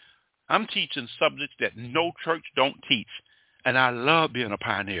pioneer. I'm teaching subjects that no church don't teach. And I love being a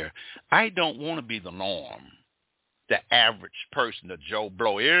pioneer. I don't want to be the norm, the average person, the Joe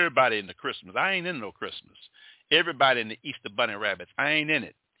Blow. Everybody in the Christmas. I ain't in no Christmas. Everybody in the Easter Bunny Rabbits. I ain't in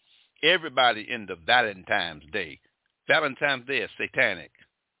it. Everybody in the Valentine's Day. Valentine's Day is satanic.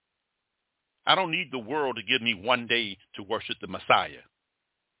 I don't need the world to give me one day to worship the Messiah.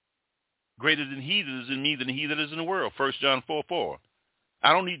 Greater than he that is in me than he that is in the world. 1 John 4:4.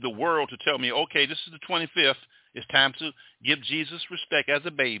 I don't need the world to tell me, okay, this is the 25th. It's time to give Jesus respect as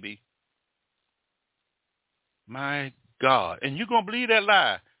a baby. My God. And you're going to believe that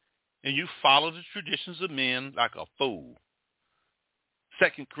lie. And you follow the traditions of men like a fool.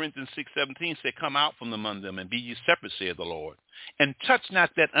 2 Corinthians 6:17 said, come out from among them and be ye separate, saith the Lord. And touch not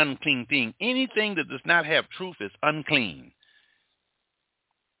that unclean thing. Anything that does not have truth is unclean.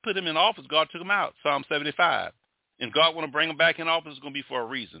 Put him in office. God took him out. Psalm 75. And God want to bring him back in office. It's going to be for a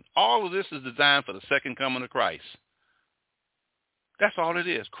reason. All of this is designed for the second coming of Christ. That's all it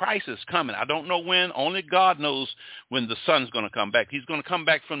is. Christ is coming. I don't know when. Only God knows when the son's going to come back. He's going to come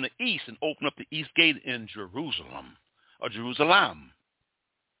back from the east and open up the east gate in Jerusalem or Jerusalem.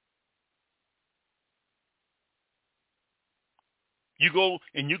 You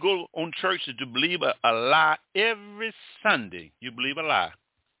go on church to believe a lie every Sunday. You believe a lie.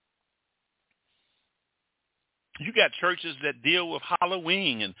 You got churches that deal with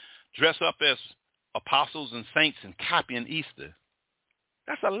Halloween and dress up as apostles and saints and copying Easter.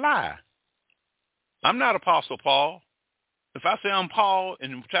 That's a lie. I'm not Apostle Paul. If I say I'm Paul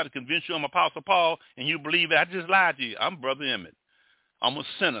and try to convince you I'm Apostle Paul and you believe it, I just lied to you. I'm Brother Emmitt. I'm a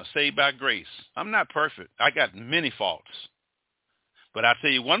sinner saved by grace. I'm not perfect. I got many faults. But I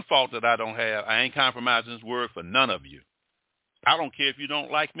tell you one fault that I don't have. I ain't compromising his word for none of you. I don't care if you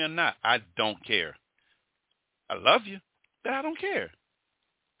don't like me or not. I don't care. I love you, but I don't care.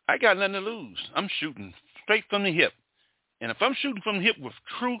 I got nothing to lose. I'm shooting straight from the hip. And if I'm shooting from the hip with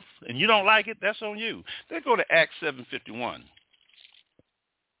truth and you don't like it, that's on you. Let's go to Acts 7:51.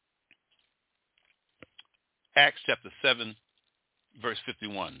 Acts chapter 7, verse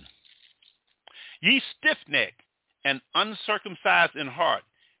 51. Ye stiff-necked and uncircumcised in heart,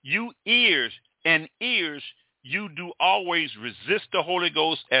 you ears, you do always resist the Holy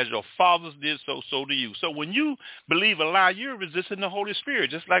Ghost as your fathers did, so do you. So when you believe a lie, you're resisting the Holy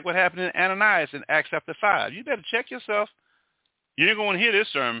Spirit, just like what happened in Ananias in Acts chapter 5. You better check yourself. You ain't going to hear this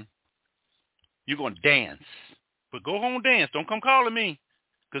sermon. You're going to dance. But go home and dance. Don't come calling me.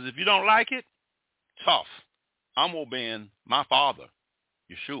 Because if you don't like it, tough. I'm obeying my Father,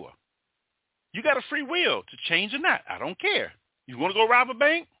 Yeshua. You got a free will to change or not. I don't care. You want to go rob a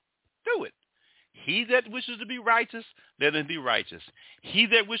bank? Do it. He that wishes to be righteous, let him be righteous. He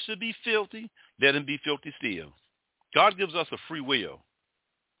that wishes to be filthy, let him be filthy still. God gives us a free will.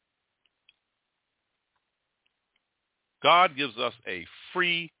 God gives us a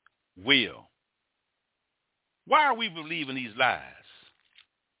free will. Why are we believing these lies?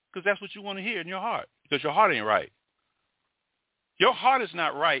 Because that's what you want to hear in your heart. Because your heart ain't right. Your heart is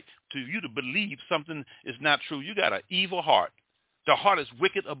not right to you to believe something is not true. You got an evil heart. The heart is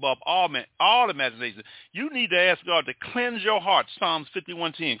wicked above all imagination. You need to ask God to cleanse your heart. Psalms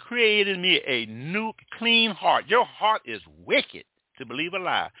 51:10. Create in me a new, clean heart. Your heart is wicked to believe a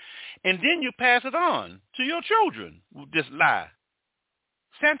lie. And then you pass it on to your children with this lie.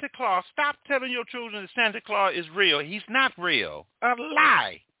 Santa Claus, stop telling your children that Santa Claus is real. He's not real. A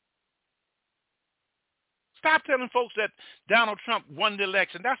lie. Stop telling folks that Donald Trump won the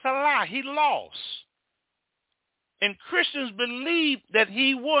election. That's a lie. He lost. And Christians believe that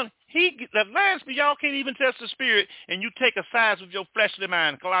he won. The last, y'all can't even test the spirit, and you take a sides with your fleshly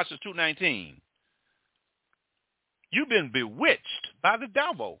mind, Colossians 2:19. You've been bewitched by the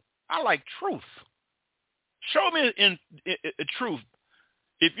devil. I like truth. Show me in truth.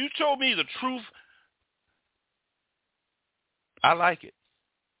 If you told me the truth, I like it.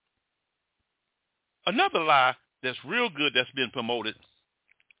 Another lie that's real good that's been promoted.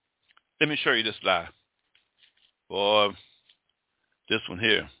 Let me show you this lie. Boy, this one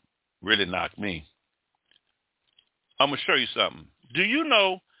here really knocked me. I'm going to show you something. Do you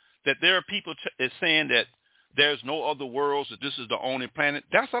know that there are people saying that there's no other worlds, that this is the only planet?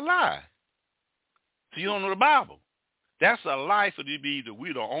 That's a lie. So you don't know the Bible. That's a lie for you to be that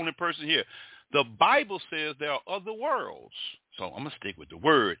we're the only person here. The Bible says there are other worlds. So I'm going to stick with the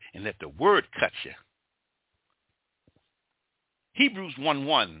word and let the word cut you. Hebrews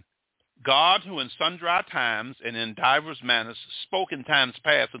 1:1. God, who in sundry times and in divers manners spoke in times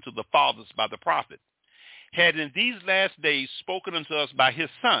past unto the fathers by the prophet, had in these last days spoken unto us by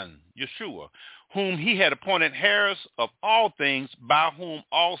his Son, Yeshua, whom he had appointed heirs of all things, by whom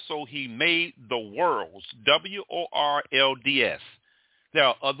also he made the worlds, worlds. There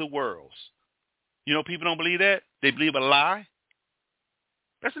are other worlds. You know, people don't believe that. They believe a lie.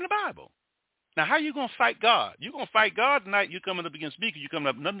 That's in the Bible. Now, how are you going to fight God? You're going to fight God tonight. You're coming up against speakers. You're coming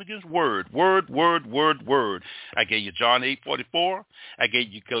up nothing against word. I gave you John 8:44. I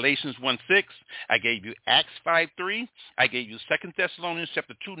gave you Galatians 1:6. I gave you Acts 5:3. I gave you 2 Thessalonians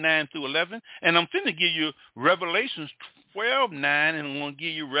chapter 2:9-11. And I'm finna give you Revelations 12:9, and I'm going to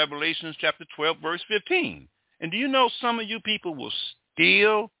give you Revelations chapter 12, verse 15. And do you know some of you people will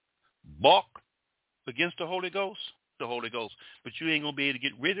still buck against the Holy Ghost? The Holy Ghost, but you ain't going to be able to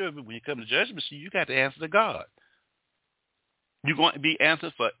get rid of it when you come to judgment. So you got to answer to God. You're going to be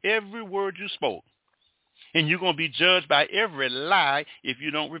answered for every word you spoke, and you're going to be judged by every lie if you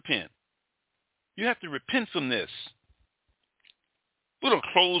don't repent. You have to repent from this. We're going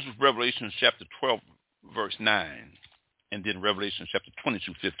to close with Revelation chapter 12, verse 9, and then Revelation chapter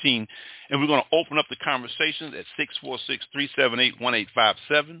 22:15, and we're going to open up the conversations at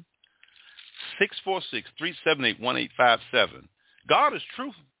 646-378-1857. 646-378-1857. God is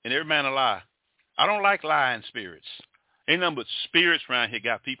truth and every man a lie. I don't like lying spirits. Ain't nothing but spirits around here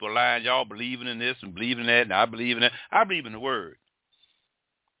got people lying. Y'all believing in this and believing in that, and I believe in that. I believe in the word.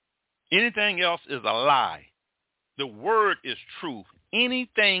 Anything else is a lie. The word is truth.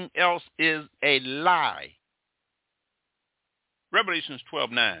 Anything else is a lie. Revelations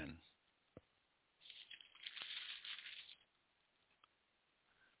 12:9.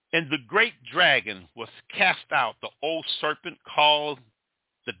 And the great dragon was cast out, the old serpent called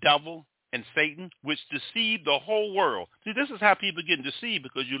the devil and Satan, which deceived the whole world. See, this is how people get deceived,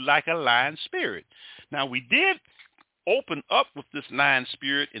 because you like a lying spirit. Now, we did open up with this lying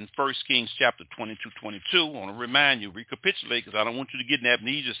spirit in 1 Kings chapter 22:22. I want to remind you, recapitulate, because I don't want you to get in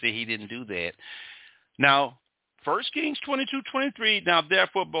amnesia, say he didn't do that. Now, 1 Kings 22:23, now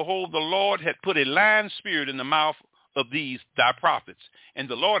therefore, behold, the Lord had put a lying spirit in the mouth of these thy prophets, and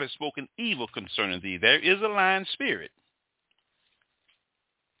the Lord has spoken evil concerning thee. There is a lying spirit.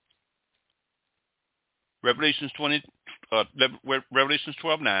 Revelations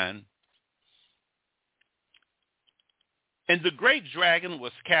 12:9. And the great dragon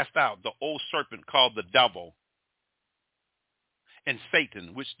was cast out, the old serpent called the devil and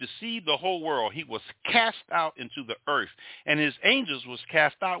Satan, which deceived the whole world. He was cast out into the earth, and his angels was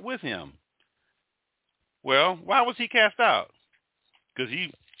cast out with him. Well, why was he cast out? Because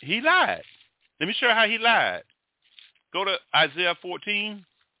he lied. Let me show you how he lied. Go to Isaiah 14.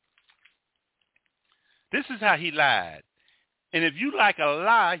 This is how he lied. And if you like a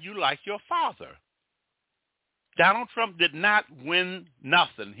lie, you like your father. Donald Trump did not win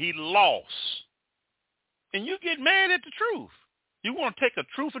nothing. He lost. And you get mad at the truth. You want to take a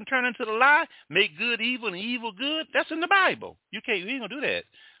truth and turn it into the lie, make good evil and evil good? That's in the Bible. You ain't going to do that.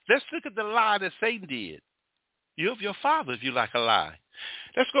 Let's look at the lie that Satan did. You're of your father if you like a lie.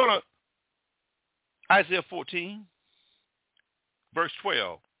 Let's go to Isaiah 14, verse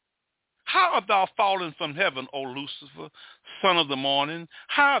 12. How art thou fallen from heaven, O Lucifer, son of the morning?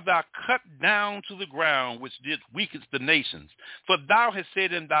 How art thou cut down to the ground, which did weaken the nations? For thou hast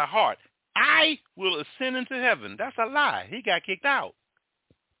said in thy heart, I will ascend into heaven. That's a lie. He got kicked out.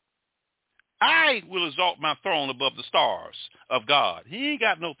 I will exalt my throne above the stars of God. He ain't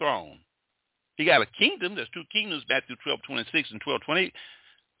got no throne. He got a kingdom. There's two kingdoms, Matthew 12:26 and 12:28.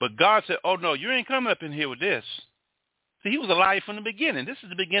 But God said, oh, no, you ain't coming up in here with this. See, he was a liar from the beginning. This is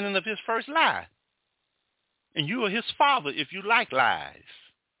the beginning of his first lie. And you are his father if you like lies.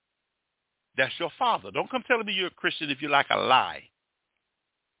 That's your father. Don't come telling me you're a Christian if you like a lie.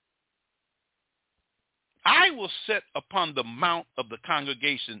 I will sit upon the mount of the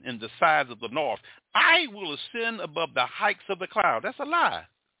congregation in the sides of the north. I will ascend above the heights of the cloud. That's a lie.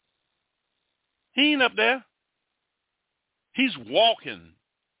 He ain't up there. He's walking.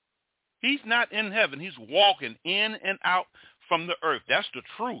 He's not in heaven. He's walking in and out from the earth. That's the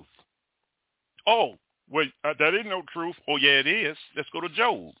truth. Oh, well, that ain't no truth. Oh, yeah, it is. Let's go to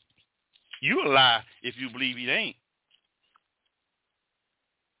Job. You a lie if you believe he ain't.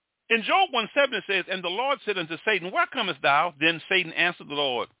 In Job 1:7 it says, and the Lord said unto Satan, where comest thou? Then Satan answered the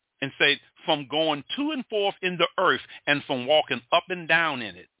Lord and said, from going to and forth in the earth and from walking up and down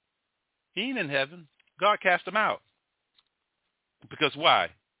in it. He ain't in heaven. God cast him out. Because why?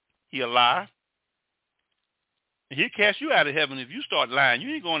 He a lie. And he'll cast you out of heaven if you start lying.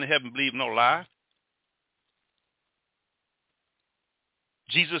 You ain't going to heaven believing no lie.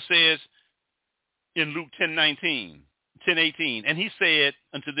 Jesus says in Luke 10:18, and he said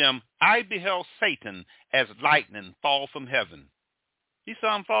unto them, I beheld Satan as lightning fall from heaven. He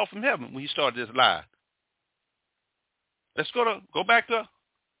saw him fall from heaven when he started this lie. Let's go back to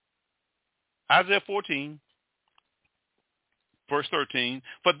Isaiah 14. Verse 13,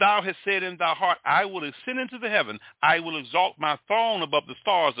 for thou hast said in thy heart, I will ascend into the heaven. I will exalt my throne above the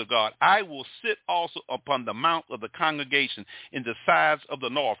stars of God. I will sit also upon the mount of the congregation in the sides of the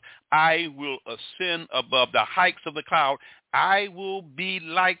north. I will ascend above the heights of the cloud. I will be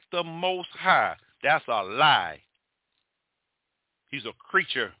like the Most High. That's a lie. He's a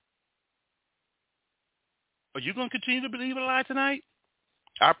creature. Are you going to continue to believe a lie tonight?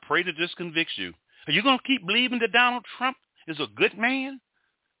 I pray that this convicts you. Are you going to keep believing that Donald Trump is a good man?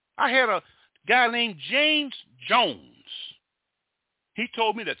 I had a guy named James Jones. He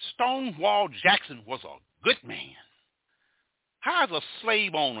told me that Stonewall Jackson was a good man. How is a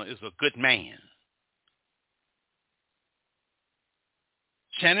slave owner is a good man?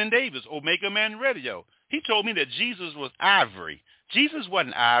 Shannon Davis, Omega Man Radio. He told me that Jesus was ivory. Jesus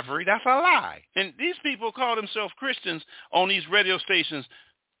wasn't ivory. That's a lie. And these people call themselves Christians on these radio stations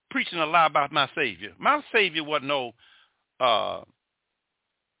preaching a lie about my Savior. My Savior wasn't no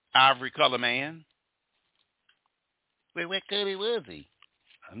ivory color man. Well, what color was he?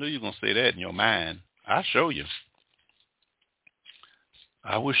 I knew you were going to say that in your mind. I'll show you.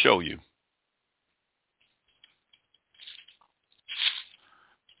 I will show you.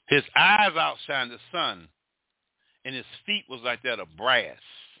 His eyes outshined the sun, and his feet was like that of brass.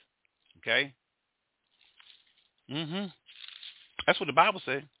 Okay? That's what the Bible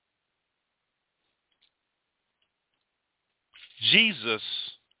says. Jesus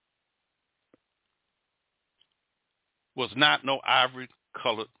was not no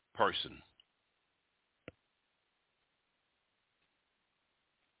ivory-colored person.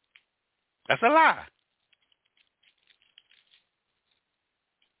 That's a lie.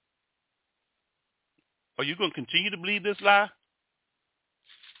 Are you going to continue to believe this lie?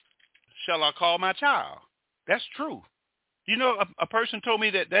 Shall I call my child? That's true. You know, a person told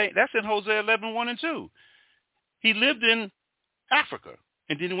me that that's in Hosea 11:1 and 2. He lived in Africa,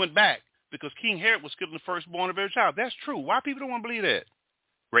 and then he went back because King Herod was killing the firstborn of every child. That's true. Why people don't want to believe that?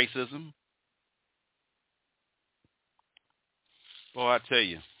 Racism. Boy, I tell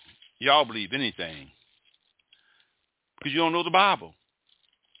you, y'all believe anything because you don't know the Bible.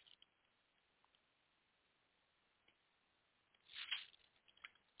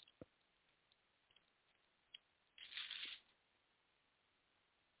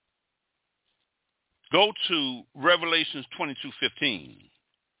 Go to Revelations 22:15.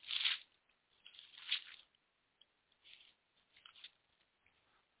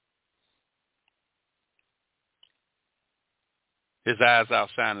 His eyes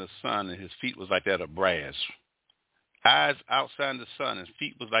outshined the sun, and his feet was like that of brass. Eyes outshined the sun, and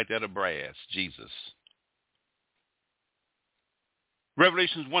feet was like that of brass. Jesus.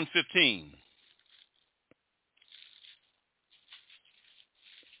 Revelations 1:15.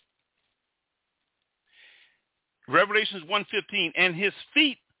 Revelations 1:15, and his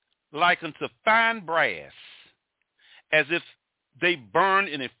feet like unto fine brass, as if They burn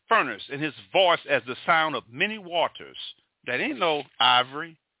in a furnace, and his voice as the sound of many waters. That ain't no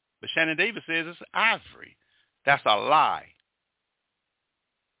ivory. But Shannon Davis says it's ivory. That's a lie.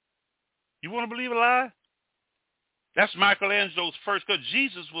 You want to believe a lie? That's Michelangelo's first, because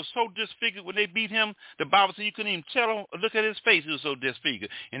Jesus was so disfigured when they beat him. The Bible said you couldn't even tell him, look at his face, he was so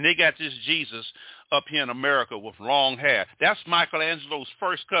disfigured. And they got this Jesus up here in America with long hair. That's Michelangelo's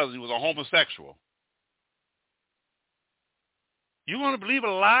first cousin. He was a homosexual. You want to believe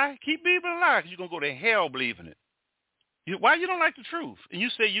a lie? Keep believing a lie, because you're going to go to hell believing it. Why you don't like the truth? And you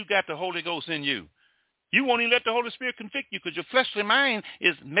say you got the Holy Ghost in you. You won't even let the Holy Spirit convict you because your fleshly mind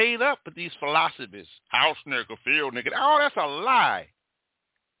is made up with these philosophies. House nigga, field nigga. Oh, that's a lie.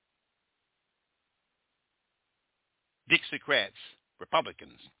 Dixiecrats,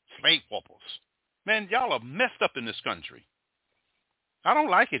 Republicans, slave whoppers. Man, y'all are messed up in this country. I don't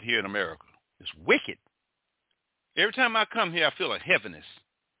like it here in America. It's wicked. Every time I come here, I feel a heaviness.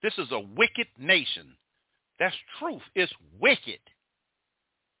 This is a wicked nation. That's truth. It's wicked.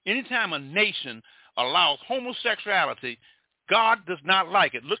 Anytime a nation allows homosexuality, God does not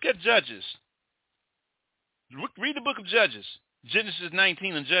like it. Look at Judges. Read the book of Judges, Genesis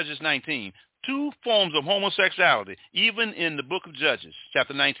 19 and Judges 19. Two forms of homosexuality, even in the book of Judges,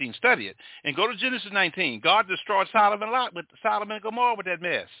 chapter 19. Study it. And go to Genesis 19. God destroyed Sodom and Gomorrah with that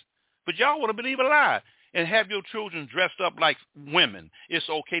mess. But y'all want to believe a lie and have your children dressed up like women. It's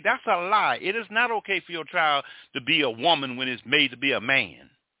okay. That's a lie. It is not okay for your child to be a woman when it's made to be a man.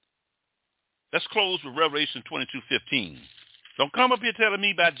 Let's close with Revelation 22:15. Don't come up here telling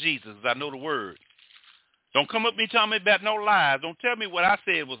me about Jesus. I know the word. Don't come up here telling me about no lies. Don't tell me what I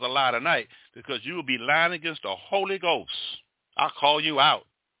said was a lie tonight, because you will be lying against the Holy Ghost. I'll call you out.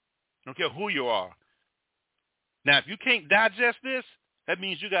 I don't care who you are. Now, if you can't digest this, that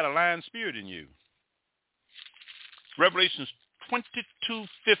means you got a lying spirit in you. Revelation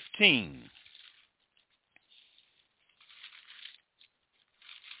 22:15.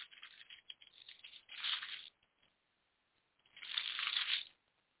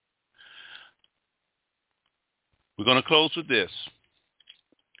 We're going to close with this.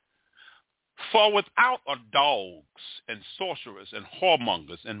 For without are dogs and sorcerers and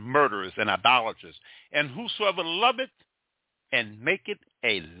whoremongers and murderers and idolaters, and whosoever loveth and maketh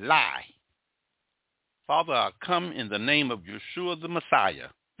a lie. Father, I come in the name of Yeshua the Messiah,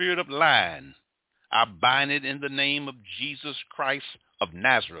 spirit of lying. I bind it in the name of Jesus Christ of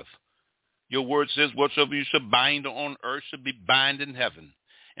Nazareth. Your word says, whatsoever you shall bind on earth shall be bound in heaven,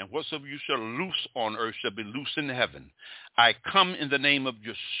 and whatsoever you shall loose on earth shall be loose in heaven. I come in the name of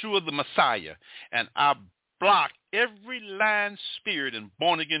Yeshua the Messiah, and I block every lying spirit and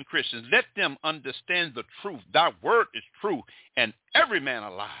born-again Christians. Let them understand the truth. Thy word is true, and every man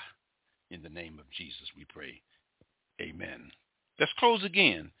a lie. In the name of Jesus we pray. Amen. Let's close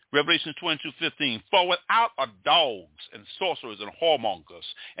again. Revelation 22:15. For without are dogs and sorcerers and whoremongers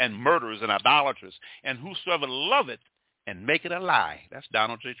and murderers and idolaters, and whosoever loveth and make it a lie. That's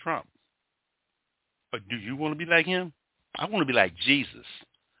Donald J. Trump. But do you want to be like him? I want to be like Jesus.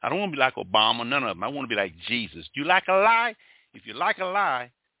 I don't want to be like Obama, none of them. I want to be like Jesus. Do you like a lie? If you like a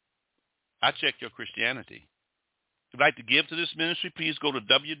lie, I check your Christianity. If you'd like to give to this ministry, please go to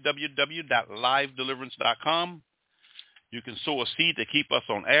www.livedeliverance.com. You can sow a seed to keep us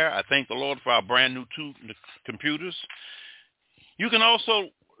on air. I thank the Lord for our brand new 2 computers. You can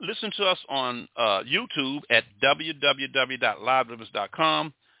also listen to us on YouTube at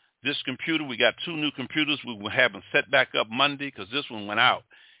www.livedeliverance.com. This computer, we got 2 new computers. We will have them set back up Monday because this one went out.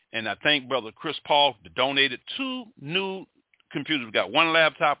 And I thank Brother Chris Paul that donated 2 new computers. We got 1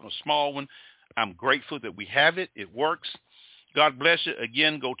 laptop and a small one. I'm grateful that we have it. It works. God bless you.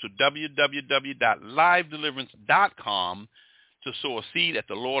 Again, go to www.livedeliverance.com to sow a seed at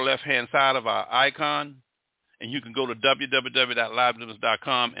the lower left-hand side of our icon. And you can go to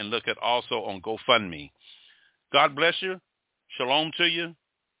www.livedeliverance.com and look at also on GoFundMe. God bless you. Shalom to you.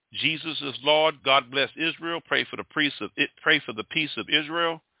 Jesus is Lord. God bless Israel. Pray for the peace of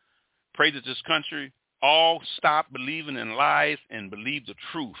Israel. Pray that this country all stop believing in lies and believe the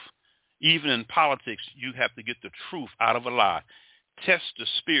truth. Even in politics, you have to get the truth out of a lie. Test the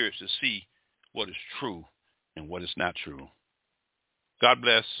spirits to see what is true and what is not true. God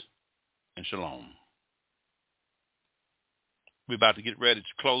bless and shalom. We're about to get ready to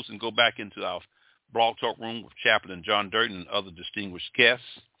close and go back into our Blog Talk room with Chaplain John Durden and other distinguished guests.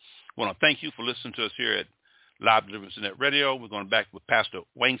 I want to thank you for listening to us here at Live Deliverance Internet Radio. We're going back with Pastor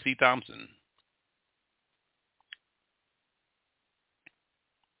Wayne C. Thompson.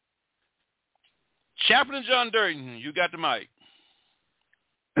 Chaplain John Durden, you got the mic.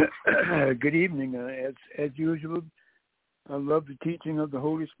 Good evening. As usual, I love the teaching of the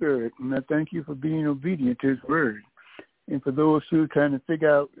Holy Spirit, and I thank you for being obedient to his word. And for those who are trying to figure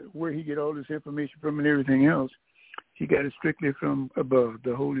out where he get all this information from and everything else, he got it strictly from above,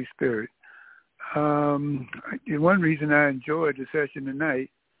 the Holy Spirit. One reason I enjoyed the session tonight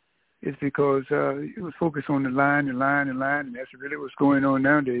is because it was focused on the line, and that's really what's going on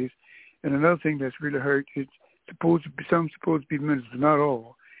nowadays. And another thing that's really hurt is supposed to be ministers, not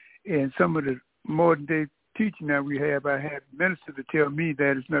all. And some of the modern day teaching that we have, I had ministers to tell me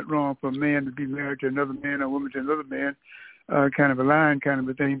that it's not wrong for a man to be married to another man or a woman to another man, kind of a line kind of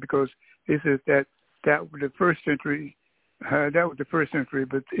a thing, because they said that was the first century.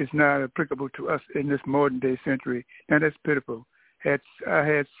 But it's not applicable to us in this modern day century. Now that's pitiful. I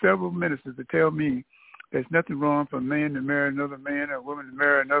had several ministers to tell me there's nothing wrong for a man to marry another man or a woman to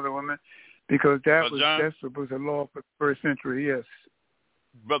marry another woman, because that was a law for the first century. Yes.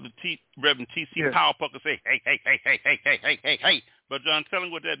 Reverend T.C. Yes. Powell Pucker say, hey. But John, tell him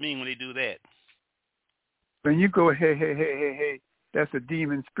what that means when they do that. When you go, hey, that's a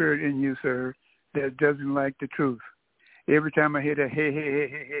demon spirit in you, sir, that doesn't like the truth. Every time I hear that,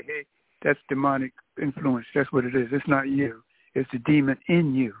 hey, that's demonic influence. That's what it is. It's not you. It's the demon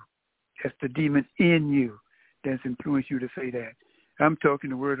in you. That's the demon in you that's influenced you to say that. I'm talking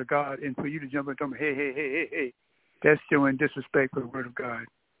the word of God, and for you to jump and tell me, hey, that's showing disrespect for the word of God.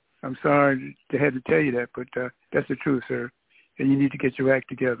 I'm sorry to have to tell you that, but that's the truth, sir, and you need to get your act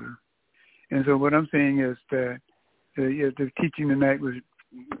together. And so what I'm saying is that the teaching tonight was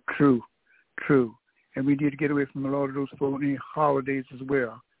true, and we need to get away from a lot of those phony holidays as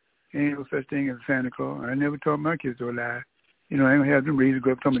well. Ain't no such thing as Santa Claus. I never taught my kids to lie. I ain't have them raised to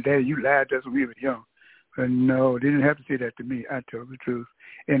go up and tell me, Daddy, you lied to us when we were young. But no, they didn't have to say that to me. I tell the truth.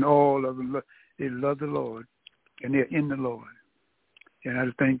 And all of them, they love the Lord, and they're in the Lord. And I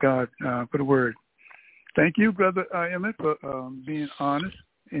just thank God for the word. Thank you, Brother Emmitt, for being honest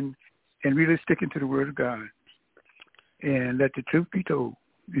and really sticking to the word of God. And let the truth be told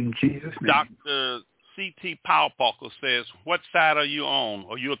in Jesus' name. Dr. C.T. Powell-Parker says, what side are you on?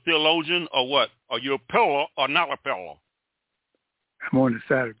 Are you a theologian or what? Are you a pillar or not a pillar? I'm on the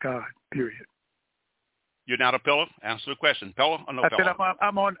side of God, period. You're not a pillar? Answer the question. Pillar or no pillar? I said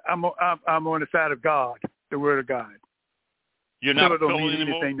I'm on the side of God, the word of God. You're not a pillar don't mean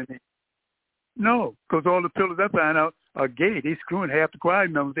anymore? anything to me. No, because all the pillars I find out are gay. They screwing half the choir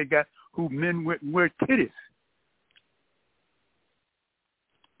members they got who men wear titties.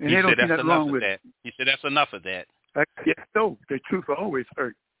 And he they don't said see that's nothing enough wrong of with that. He said that's enough of that. Yes, so the truth will always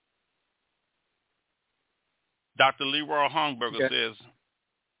hurt. Dr. Leroy Hongberger says,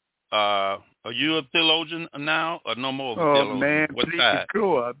 are you a theologian now or no more of a theologian? Oh, man, what please, side?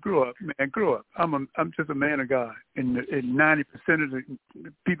 grow up, man, grow up. I'm just a man of God. And 90% of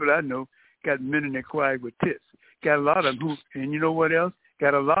the people I know got men in their choir with tits. Got a lot of them and you know what else?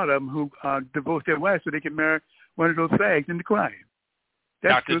 Got a lot of them who divorce their wives so they can marry one of those fags in the choir.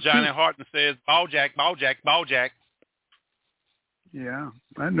 That's Dr. Johnny Harton says, ball jack. Yeah,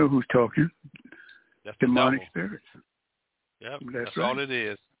 I know who's talking. That's demonic spirits. Yep, that's right. all it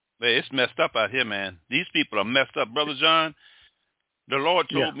is. Man, it's messed up out here, man. These people are messed up. Brother John, the Lord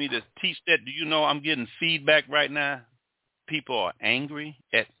told me to teach that. Do you know I'm getting feedback right now? People are angry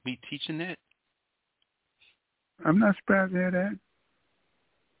at me teaching that. I'm not surprised to hear that.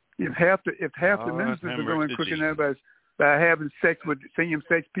 If half the ministers are going crooked now by having sex with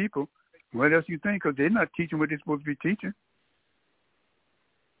same-sex people, what else you think? Because they're not teaching what they're supposed to be teaching.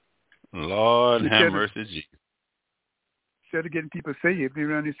 Lord have mercy, Jesus. Instead of getting people saved, they're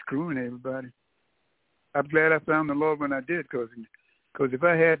around here screwing everybody. I'm glad I found the Lord when I did, because if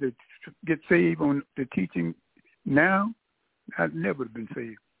I had to get saved on the teaching now, I'd never would have been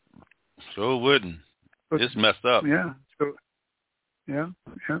saved. Sure wouldn't. It's messed up. Yeah. So, yeah.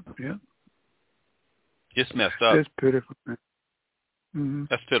 It's messed up. It's pitiful, man. Mm-hmm.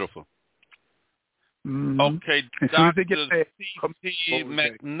 That's pitiful. Mm-hmm. Okay, Dr. T.C.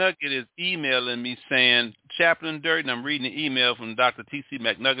 McNugget is emailing me saying, Chaplain Durden, I'm reading the email from Dr. T.C.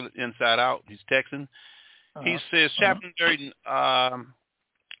 McNugget, Inside Out. He's texting. He says, Chaplain Durden,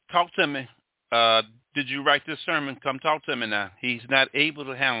 talk to me. Did you write this sermon? Come talk to me now. He's not able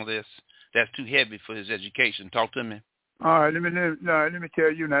to handle this. That's too heavy for his education. Talk to me. All right, let me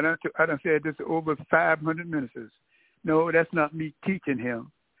tell you now. I done said this to over 500 ministers. No, that's not me teaching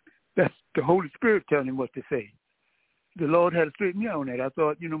him. That's the Holy Spirit telling him what to say. The Lord had to straighten me out on that. I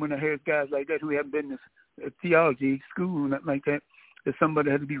thought, when I heard guys like that who haven't been in this theology school, nothing like that somebody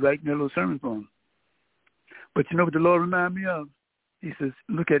had to be writing their little sermon for them. But you know what the Lord reminded me of? He says,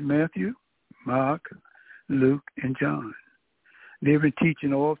 look at Matthew, Mark, Luke, and John. They've been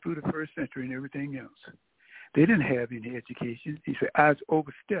teaching all through the first century and everything else. They didn't have any education. He said, I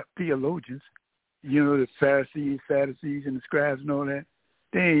overstepped theologians, the Pharisees, Sadducees, and the scribes and all that.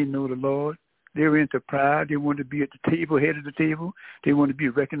 They ain't know the Lord. They were into pride. They wanted to be at the table, head of the table. They wanted to be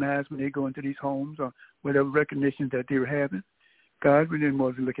recognized when they go into these homes or whatever recognition that they were having. God really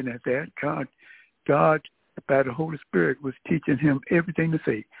wasn't looking at that. God, by the Holy Spirit, was teaching him everything to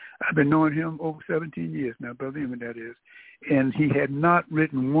say. I've been knowing him over 17 years now, Brother Emmitt, that is. And he had not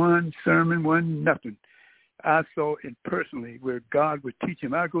written one sermon, nothing. I saw it personally where God would teach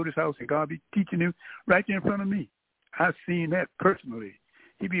him. I'd go to his house and God would be teaching him right there in front of me. I've seen that personally.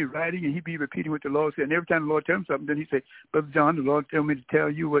 He'd be writing and he'd be repeating what the Lord said. And every time the Lord tells him something, then he'd say, Brother John, the Lord told me to tell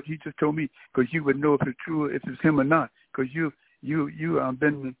you what he just told me, because you would know if it's true, if it's him or not, because you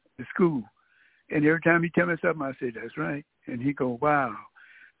been to school. And every time he tell me something, I say, that's right. And he go, wow.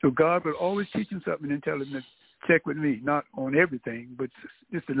 So God would always teach him something and tell him to check with me, not on everything, but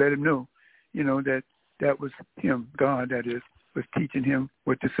just to let him know, that was him, God, that is, was teaching him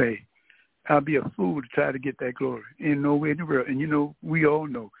what to say. I'll be a fool to try to get that glory. In no way in the world. And, we all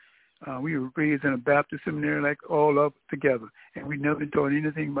know. We were raised in a Baptist seminary like all of together. And we never been taught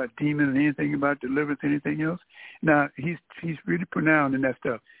anything about demons and anything about deliverance, anything else. Now, he's really pronounced in that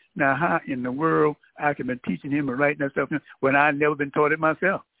stuff. Now, how in the world I could have been teaching him and writing that stuff when I never been taught it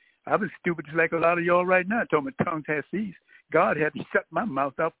myself? I was stupid just like a lot of y'all right now. Told my tongue has ceased. God had to shut my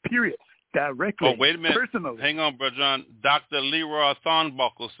mouth out, period. Directly. Oh, wait a minute. Personally. Hang on, Brother John. Dr. Leroy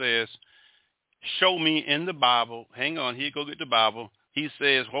Thornbuckle says, show me in the Bible. Hang on. Here, go get the Bible. He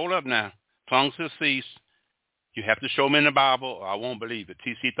says, hold up now. Tongues have ceased. You have to show me in the Bible or I won't believe it.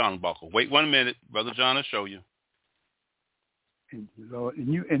 T.C. Thornbuckle. Wait 1 minute. Brother John will show you. And Lord,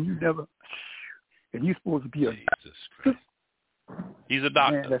 and you never, and you're supposed to be a Jesus Christ. He's a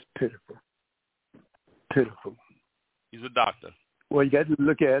doctor. Man, that's pitiful. Pitiful. He's a doctor. Well, you got to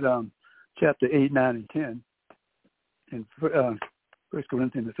look at chapter 8, 9, and 10 in 1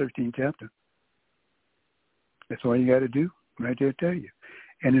 Corinthians, the 13th chapter. That's all you got to do. Right there tell you.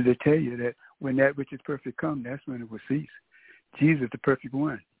 And it'll tell you that when that which is perfect comes, that's when it will cease. Jesus is the perfect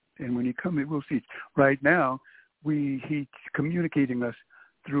one. And when he comes, it will cease. Right now, he's communicating us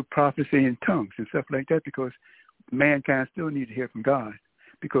through prophecy and tongues and stuff like that, because mankind still need to hear from God.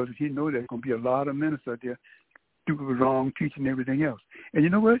 Because he knows there's going to be a lot of ministers out there doing wrong, teaching everything else. And you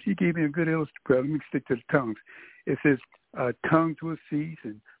know what? He gave me a good illustration. Let me stick to the tongues. It says tongues will cease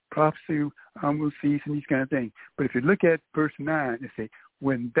and prophecy will cease and these kind of things. But if you look at verse 9, it says,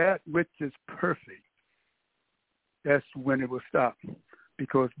 when that which is perfect, that's when it will stop.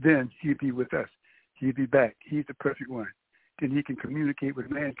 Because then he'll be with us. He'll be back. He's the perfect one. Then he can communicate with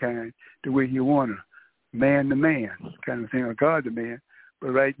mankind the way he wants to, man to man kind of thing, or God to man.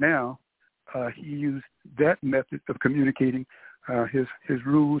 But right now, he used that method of communicating his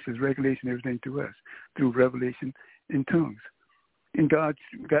rules, his regulation, everything to us through revelation in tongues. And God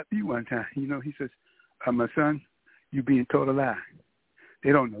got me one time. He says, my son, you're being taught a lie.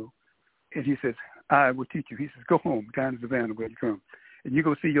 They don't know. And he says, I will teach you. He says, go home, down to Savannah where you come. And you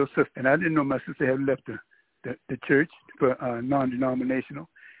go see your sister. And I didn't know my sister had left the church for non-denominational.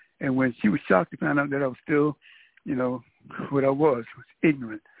 And when she was shocked to find out that I was still, what I was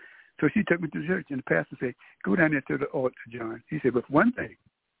ignorant. So she took me to the church, and the pastor said, go down there to the altar, John. He said, but one thing,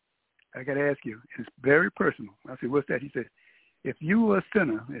 I got to ask you. It's very personal. I said, what's that? He said, if you are a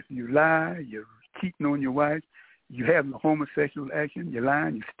sinner, if you lie, you're cheating on your wife, you have no homosexual action, you're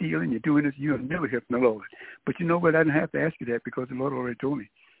lying, you're stealing, you're doing this, you'll never hear from the Lord. But you know what? I didn't have to ask you that, because the Lord already told me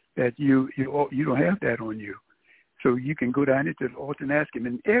that you don't have that on you. So you can go down there to the altar and ask him.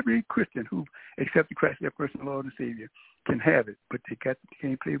 And every Christian who accepted Christ as their personal Lord and Savior can have it, but they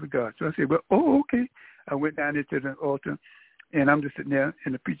can't play with God. So I said, well, okay. I went down there to the altar, and I'm just sitting there,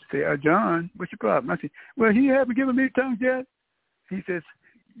 and the preacher said, John, what's your problem? I said, well, he haven't given me tongues yet. He says,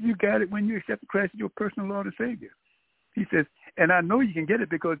 you got it when you accepted Christ as your personal Lord and Savior. He says, and I know you can get it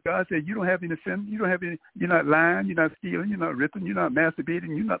because God said you don't have any sin. You don't have any, you're not lying, you're not stealing, you're not ripping, you're not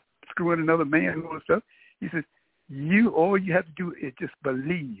masturbating, you're not screwing another man and all that stuff. He says, all you have to do is just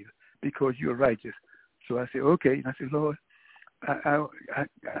believe because you're righteous. So I said, okay. And I said, Lord,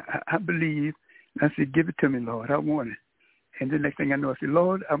 I believe. And I said, give it to me, Lord. I want it. And the next thing I know, I said,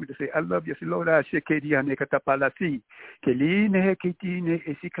 Lord, I'm going to say, I love you. I said, Lord, I shake diane katapalasi. Keline ketine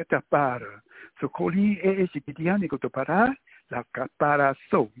esikatapara. So koli esikitiane kotopara, la kapara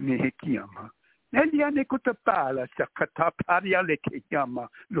so nehekiama. Neliane kotapala, sakataparia lekeyama,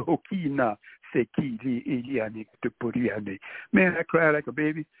 lohokina, sekili eliane kotoporiane. Man, I cried like a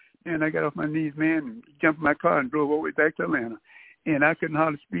baby. Man, I got off my knees, man, and jumped in my car and drove all the way back to Atlanta. And I couldn't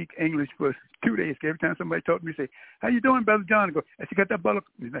hardly speak English for 2 days. Every time somebody talked to me, say, "How you doing, Brother John?" I go, "I said, got that bottle."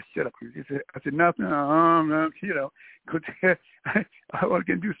 And I shut up. I said, "Nothing." You know, because all I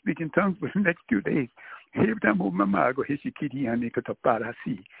can do is speak in tongues for the next 2 days. Every time I open my mouth, I go,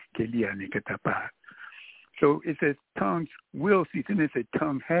 so it says tongues will cease, and it says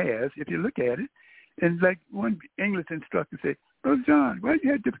tongue has, if you look at it. And like one English instructor said, "Brother John, why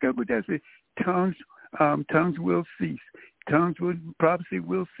you had difficulty with that?" I said, tongues will cease. Tongues will, prophecy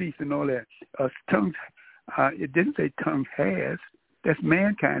will cease and all that. Tongues, it didn't say tongue has. That's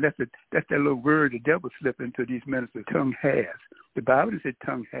mankind. That's that little word the devil slipped into these ministers. Tongue has. The Bible didn't say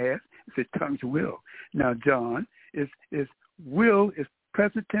tongue has. It said tongues will. Now, John, is will is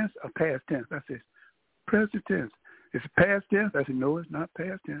present tense or past tense? I said, present tense. It's past tense? I said, no, it's not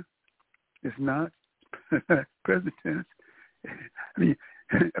past tense. It's not present tense. I mean,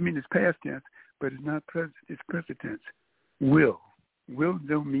 it's past tense, but it's not present. It's present tense. Will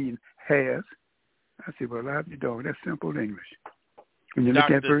don't mean has. I said, well, I'll be doing. That's simple English. When you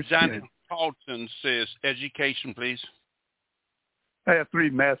look at verse 10. Paulson says, education, please. I have 3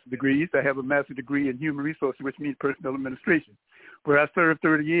 master's degrees. I have a master's degree in human resources, which means personnel administration, where I served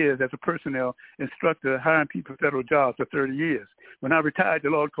 30 years as a personnel instructor, hiring people for federal jobs for 30 years. When I retired, the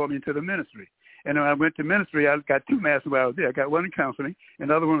Lord called me into the ministry. And when I went to ministry, I got 2 masters while I was there. I got one in counseling,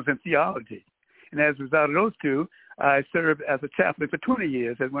 and the other one was in theology. And as a result of those 2, I served as a chaplain for 20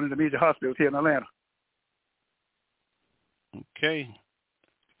 years at one of the major hospitals here in Atlanta. Okay.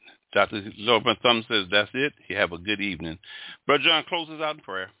 Dr. Lorben Thumb says that's it. You have a good evening. Brother John, close us out in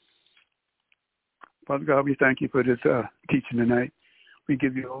prayer. Father God, we thank you for this teaching tonight. We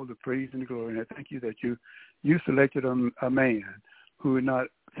give you all the praise and the glory. And I thank you that you selected a man who would not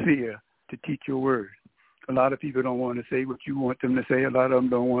fear to teach your word. A lot of people don't want to say what you want them to say. A lot of them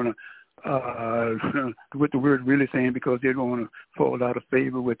don't want to what the word really saying because they don't want to fall out of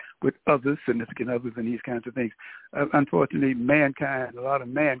favor with others, significant others, and these kinds of things. Unfortunately, a lot of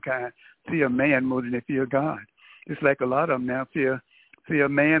mankind fear man more than they fear God. It's like a lot of them now fear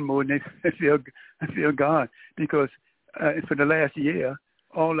man more than they fear God, because for the last year,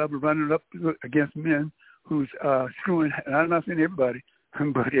 all of them running up against men who's screwing, and I'm not saying everybody,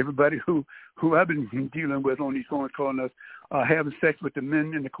 but everybody who I've been dealing with on these phones calling us having sex with the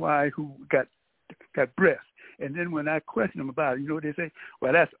men in the choir who got breasts. And then when I question them about it, you know what they say?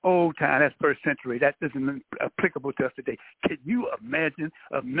 Well, that's old time. That's first century. That isn't applicable to us today. Can you imagine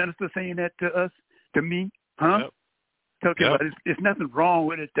a minister saying that to us, to me? Huh? Yep. Talking about there's nothing wrong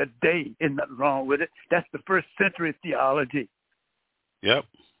with it today. There's nothing wrong with it. That's the first century theology. Yep.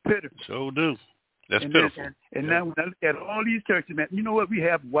 Pitiful. So do. That's pitiful. And now when I look at all these churches, man, you know what? We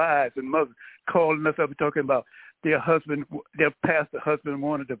have wives and mothers calling us up and talking about their pastor husband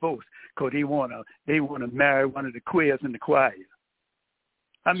want a divorce because they want to marry one of the queers in the choir.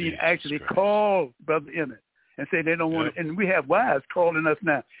 I mean, actually call Brother Emmitt and say they don't want to. And we have wives calling us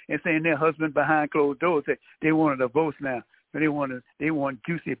now and saying their husband behind closed doors say they want a divorce now. They want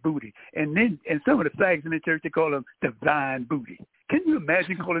juicy booty. And some of the flags in the church, they call them divine booty. Can you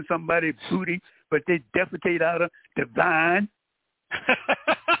imagine calling somebody booty, but they defecate out of divine?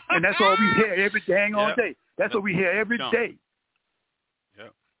 And that's all we hear every dang all day. That's what we hear every day.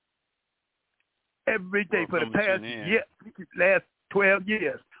 Yep. Every day for the past last 12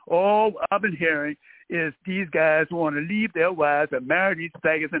 years. All I've been hearing is these guys want to leave their wives and marry these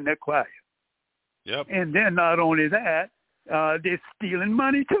faggots in their choir. Yep. And then not only that, they're stealing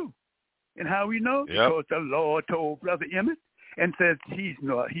money too. And how we know? Yep. Because the Lord told Brother Emmitt and says he's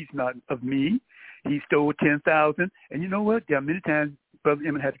not of me. He stole 10,000. And you know what? There are many times Brother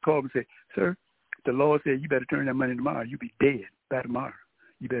Emmitt had to call and say, "Sir, the Lord said you better turn that money tomorrow. You'll be dead by tomorrow.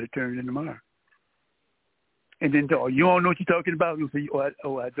 You better turn it in tomorrow." And then, you don't know what you're talking about? You'll say,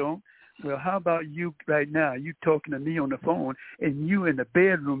 I don't. Well, how about you right now? You talking to me on the phone, and you in the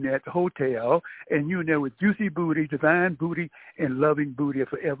bedroom there at the hotel, and you in there with juicy booty, divine booty, and loving booty, and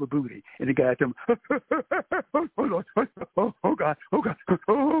forever booty. And the guy told him, "Oh Lord, oh God, oh God,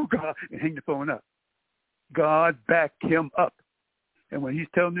 oh God," and hang the phone up. God backed him up, and when he's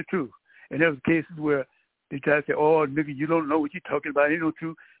telling the truth, and there was cases where they try to say, "Oh, nigga, you don't know what you're talking about. Ain't no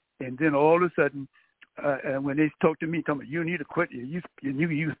truth," and then all of a sudden. And when they talk to me, tell me, "You need to quit. You used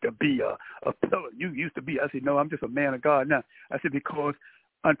to be a pillar. You used to be." I said, "No, I'm just a man of God now." I said, because,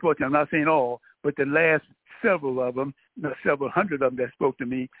 unfortunately, I'm not saying all, but the last several of them, several hundred of them that spoke to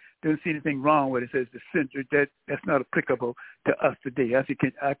me, didn't see anything wrong with it. It says the center, that's not applicable to us today. I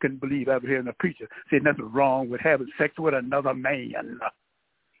said, I couldn't believe I was hearing a preacher say nothing wrong with having sex with another man.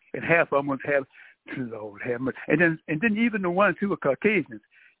 And half of them was having, Lord have mercy. And then even the ones who were Caucasians,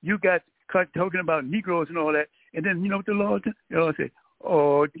 you got talking about Negroes and all that, And then you know what the Lord did? The Lord said,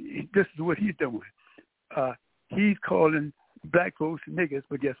 oh, this is what he's doing. He's calling black folks niggas,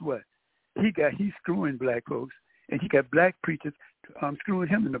 but guess what? He's screwing black folks, and he got black preachers screwing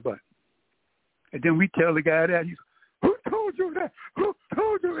him in the butt. And then we tell the guy that, who told you that? Who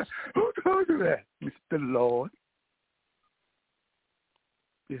told you that? Who told you that? It's the Lord.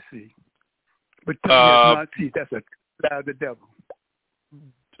 You see. But tongue has not ceased. That's a lie of the devil.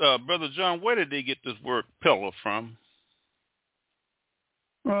 Brother John, where did they get this word pillow from?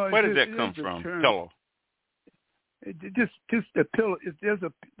 Where did that come from? Pillow. Just the pillow.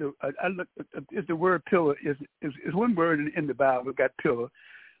 It's the word pillow is one word in the Bible. Got pillow,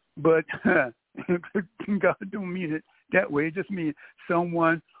 but God don't mean it that way. It just means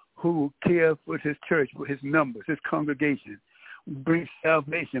someone who cares for his church, for his members, his congregation, bring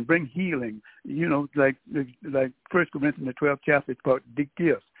salvation, bring healing. You know, like 1 Corinthians the 12th chapter, it's about the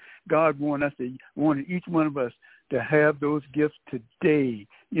gifts. God wanted each one of us to have those gifts today,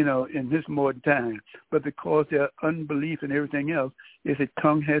 you know, in this modern time. But because their unbelief and everything else, is that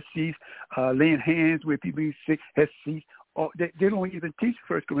tongue has ceased, laying hands where people get sick has ceased. They don't even teach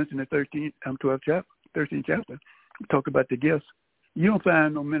 1 Corinthians the 13th chapter. Talk about the gifts. You don't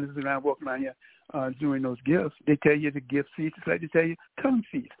find no ministers around walking around here doing those gifts. They tell you the gift cease. It's like they tell you tongue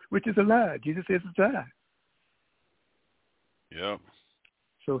cease, which is a lie. Jesus says it's a lie. Yeah.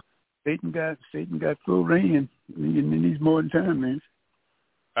 So Satan got full reign in these modern times, man.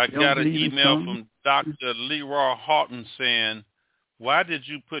 I got an email from Dr. Leroy Horton saying, why did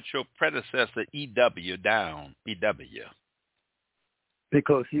you put your predecessor E.W. down? E.W.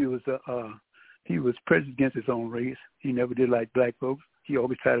 Because he was prejudiced against his own race. He never did like black folks. He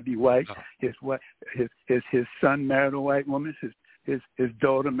always tried to be white. Oh. His son married a white woman. His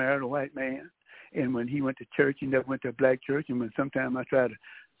daughter married a white man. And when he went to church, he never went to a black church. And when sometime I tried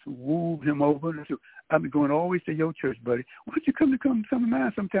to woo him over, and so I've been going always to your church, buddy. Why don't you come to some of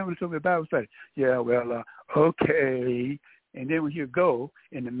mine sometime when it's over the Bible study? Yeah, well, okay. And then when he'll go,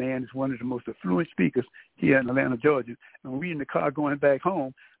 and the man is one of the most affluent speakers here in Atlanta, Georgia, and we in the car going back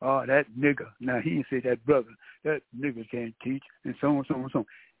home, that nigger. Now, he didn't say that brother. That nigger can't teach, and so on, so on, so on.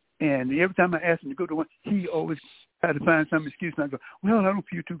 And every time I ask him to go to one, he always tried to find some excuse, and I go, well, I don't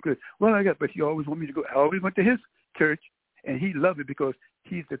feel too good. Well, but he always want me to go. I always went to his church, and he loved it because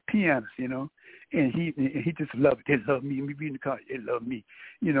he's a pianist, you know, and he just loved it. They love me. Me being in the car, they love me,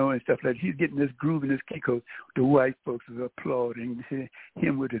 you know, and stuff like that. He's getting this groove and this kick because the white folks are applauding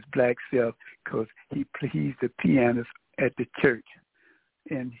him with his black self because he's the pianist at the church.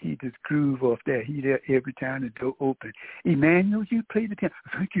 And he just groove off that. He there every time the door open. Emmanuel, you play the piano.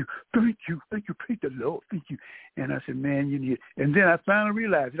 Thank you. Praise the Lord. Thank you. And I said, man, you need it. And then I finally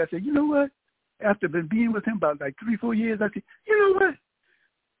realized it. I said, you know what? After being with him about like 3-4 years, I said, you know what?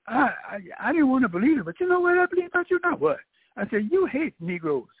 I didn't want to believe it, but you know what I believe about you? Know what? I said, you hate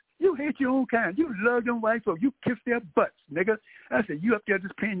Negroes. You hate your own kind. You love them white folks. You kiss their butts, nigga. I said, you up there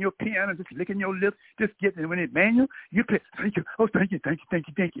just playing your piano, just licking your lips, just getting it. When it manual, you play, thank you. Oh, thank you.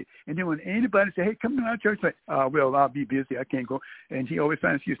 And then when anybody say, hey, come to our church, like, well, I'll be busy. I can't go. And he always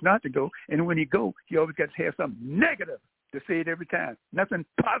finds an excuse not to go. And when he go, he always got to have something negative to say it every time. Nothing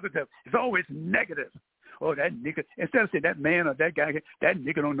positive. It's always negative. Oh, that nigga. Instead of saying that man or that guy, that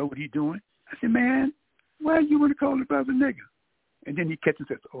nigga don't know what he's doing. I said, man, why you want to call the brother nigga? And then he catches and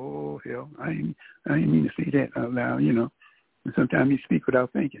says, oh, hell, I ain't mean to say that out loud, you know. And sometimes he speak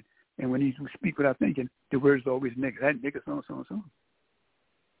without thinking. And when he speak without thinking, the word's always nigga. That nigga so.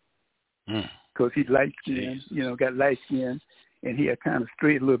 Because he's light-skinned, you know, got light skin, and he kind of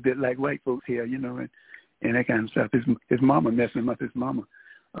straight a little bit like white folks here, you know, and that kind of stuff. His mama messed him up. His mama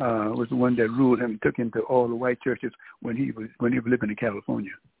was the one that ruled him and took him to all the white churches when he was living in California.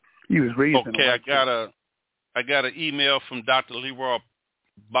 He was raised in a white church. I got an email from Dr. Leroy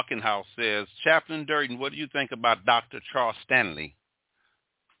Buckenhouse says, Chaplain Durden, what do you think about Dr. Charles Stanley?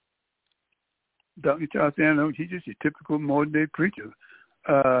 Dr. Charles Stanley, he's just a typical modern day preacher.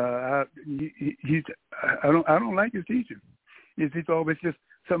 I don't like his teaching. He's always just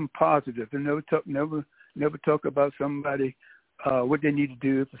something positive. And never talk about somebody what they need to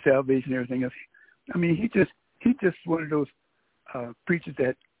do for salvation and everything else. I mean, he's just one of those preachers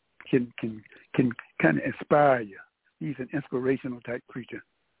that can kind of inspire you. He's an inspirational type preacher.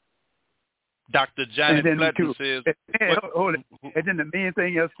 Dr. Johnny Fletcher says... And then the main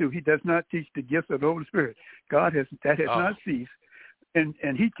thing else, too, he does not teach the gifts of the Holy Spirit. That has not ceased. And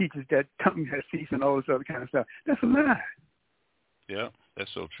he teaches that tongue has ceased and all this other kind of stuff. That's a lie. Yeah,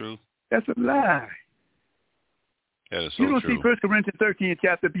 that's so true. That's a lie. That is so true. You don't see 1 Corinthians 13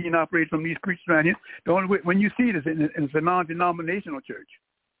 chapter being operated from these preachers around here. The only way, when you see it is in a non-denominational church,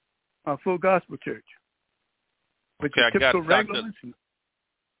 a full gospel church. with Okay, the I got typical regular ones.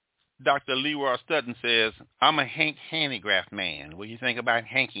 Dr. Leroy Stutton says, I'm a Hank Handygraph man. What do you think about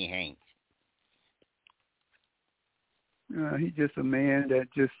Hanky Hank? He's just a man that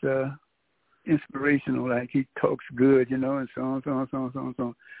just inspirational, like he talks good, you know, and so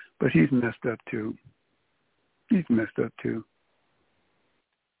on. But he's messed up too.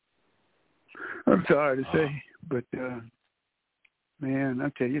 I'm sorry to say, but man, I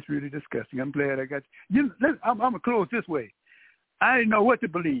tell you, it's really disgusting. I'm glad I got you. I'm gonna close this way. I didn't know what to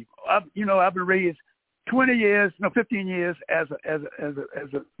believe. I've been raised 15 years as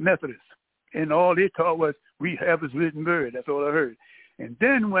a Methodist, and all they taught was we have His written word. That's all I heard. And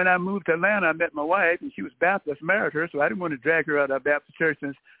then when I moved to Atlanta, I met my wife, and she was Baptist. Married her, so I didn't want to drag her out of our Baptist church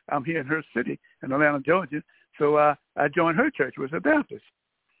since I'm here in her city in Atlanta, Georgia. So I joined her church, was a Baptist.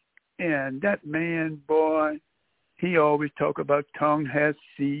 And that man, boy, he always talk about tongue has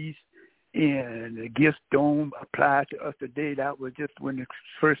ceased, and the gifts don't apply to us today. That was just when the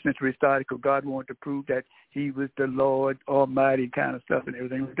first century started, because God wanted to prove that He was the Lord Almighty kind of stuff and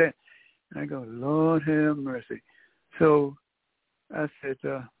everything like that. And I go, Lord have mercy. So I said,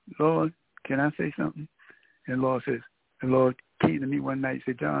 Lord, can I say something? And the Lord came to me one night and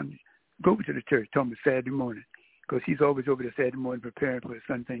said, John, go over to the church. Told me Saturday morning, because he's always over there Saturday morning preparing for his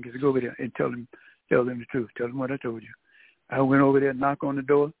son thing. He said, go over there and tell them the truth. Tell them what I told you. I went over there, knock on the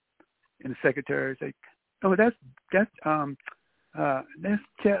door, and the secretary said, "Oh, that's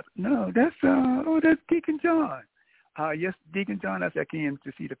Deacon John." Yes, Deacon John. I said, I came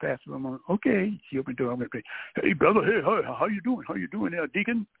to see the pastor. I'm on. Okay. She opened the door. I'm going to say, hey, brother, hey, how you doing? How you doing there,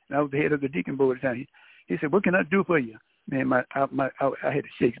 Deacon? And I was the head of the deacon board at the time. He said, what can I do for you? Man, I had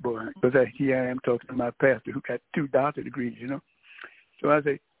a shakes, boy, because here I am talking to my pastor who got 2 doctorate degrees, you know. So I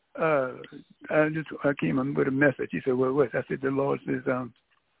say, I came in with a message. He said, well, what? I said, the Lord says,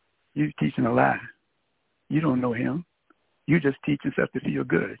 you're teaching a lie. You don't know Him. You just teaching stuff to feel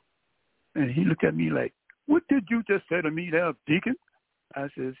good. And he looked at me like, what did you just say to me there, Deacon? I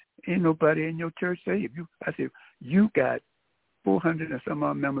says, ain't nobody in your church saved. I said, you got 400 and some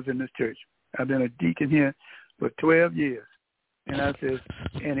odd members in this church. I've been a deacon here for 12 years. And I says,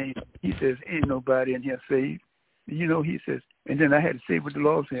 and he says, ain't nobody in here saved. You know, he says, and then I had to say what the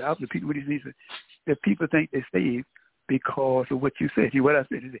Lord said. I was repeating what he said. That people think they're saved because of what you said. See, what I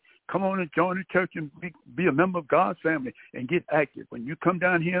said is, come on and join the church and be a member of God's family and get active. When you come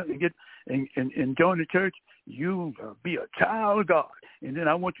down here and get and join the church, you be a child of God. And then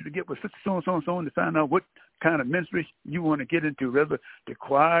I want you to get with sister so-and-so to find out what kind of ministry you want to get into, whether the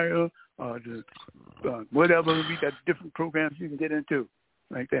choir or the whatever. We got different programs you can get into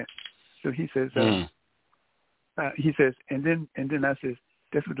like that. So he says, and then I says,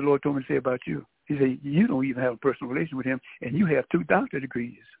 that's what the Lord told me to say about you. He said, you don't even have a personal relation with Him, and you have 2 doctorate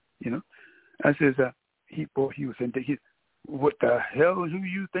degrees, you know. I says, he was saying, what the hell who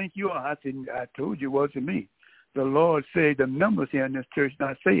you think you are? I said, I told you it wasn't me. The Lord said the members here in this church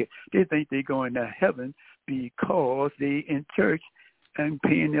not say it. They think they're going to heaven because they in church and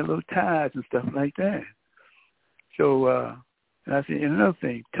paying their little tithes and stuff like that. So and I said, and another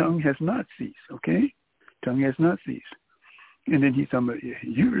thing, tongue has not ceased, okay? Tongue has not ceased. And then he's talking,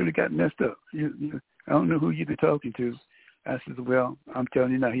 you really got messed up. I don't know who you've been talking to. I said, well, I'm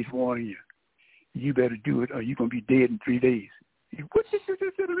telling you now, he's warning you. You better do it or you're going to be dead in 3 days. What did you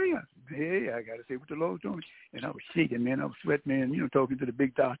just say to me? I said, hey, I got to say what the Lord told me. And I was shaking, man. I was sweating, man, talking to the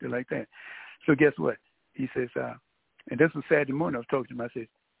big doctor like that. So guess what? He says, and this was Saturday morning I was talking to him. I said,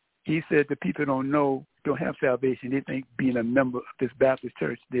 he said the people don't have salvation. They think being a member of this Baptist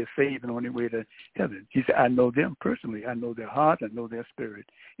church, they're saved and on their way to heaven. He said, I know them personally. I know their heart. I know their spirit.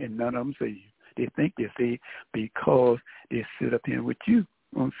 And none of them saved. They think they're saved because they sit up here with you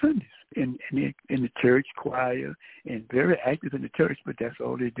on Sundays in the church choir and very active in the church, but that's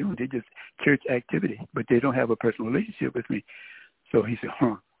all they do. They just church activity, but they don't have a personal relationship with me. So he said,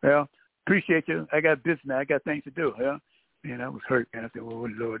 well, appreciate you. I got business now. I got things to do. Man, I was hurt, man. I said, oh,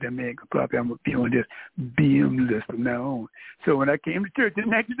 Lord, that man could probably, I'm going to be on this BM list from now on. So when I came to church the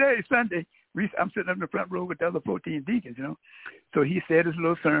next day, Sunday, I'm sitting up in the front row with the other 14 deacons, So he said his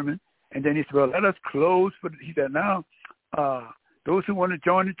little sermon, and then he said, well, let us close. He said, now, those who want to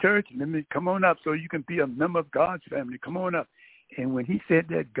join the church, let me come on up so you can be a member of God's family. Come on up. And when he said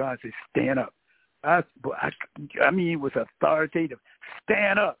that, God said, stand up. I mean, it was authoritative.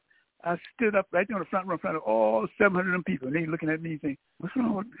 Stand up. I stood up right there on the front row in front of all 700 of them people, and they looking at me saying, what's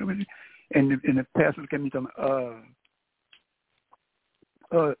wrong with you? And the pastor looked at me and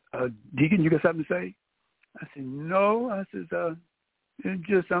told me, Deacon, you got something to say? I said, no. I said,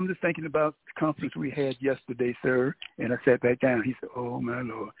 I'm just thinking about the conference we had yesterday, sir. And I sat back down. He said, oh, my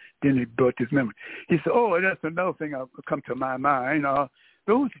Lord. Then he brought this memory. He said, oh, that's another thing that'll come to my mind.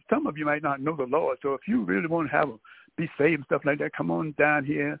 Some of you might not know the Lord. So if you really want to be saved and stuff like that, come on down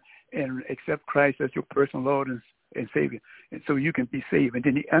here and accept Christ as your personal Lord and Savior. And so you can be saved. And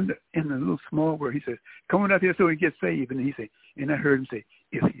then in a little small word, he says, come on up here so we get saved. And he said, and I heard him say,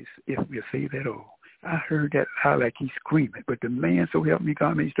 if we're saved at all. I heard that out like he's screaming. But the man, so help me,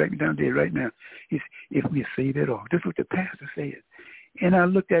 God may strike me down dead right now. He said, if we're saved at all. That's what the pastor said. And I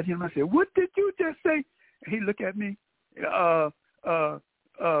looked at him. I said, what did you just say? And he looked at me. Come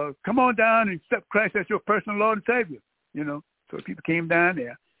on down and accept Christ as your personal Lord and Savior. So people came down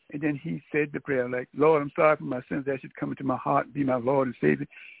there. And then he said the prayer like, Lord, I'm sorry for my sins that should come into my heart and be my Lord and Savior.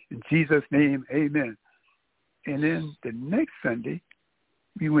 In Jesus' name, amen. And then the next Sunday,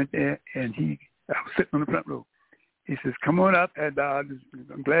 we went there, and I was sitting on the front row. He says, come on up, and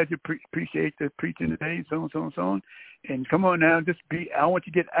I'm glad you appreciate the preaching today, so on, so on, so on. And come on now, I want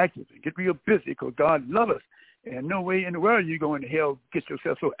you to get active and get real busy because God loves us. And no way in the world you're going to hell, get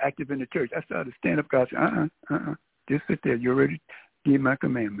yourself so active in the church. I started to stand up, God said, just sit there. You're ready to give my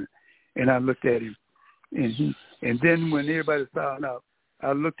commandment. And I looked at him. And then when everybody found out,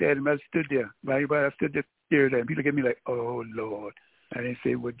 I looked at him. I stood there. I stood there, stared at him. He looked at me like, oh, Lord. I didn't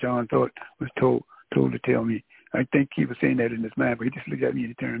say what John thought was told to tell me. I think he was saying that in his mind, but he just looked at me and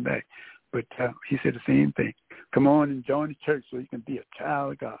he turned back. But he said the same thing. Come on and join the church so you can be a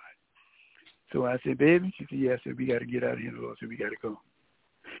child of God. So I said, baby, she said, yes, I said, we got to get out of here. The Lord said, we got to go.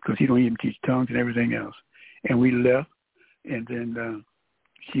 Because he don't even teach tongues and everything else. And we left, and then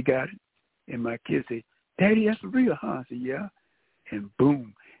she got it. And my kids said, Daddy, that's real, huh? I said, yeah. And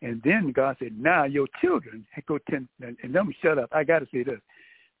boom. And then God said, now your children, and let me shut up. I got to say this.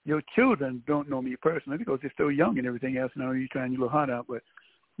 Your children don't know me personally because they're so young and everything else. And I know you're trying your little heart out, but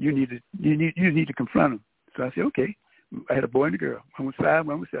you need to confront them. So I said, okay. I had a boy and a girl. One was 5,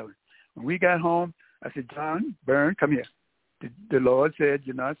 one was 7. When we got home, I said, John, Byrne, come here. The Lord said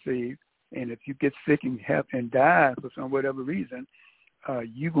you're not saved, and if you get sick and die for some whatever reason,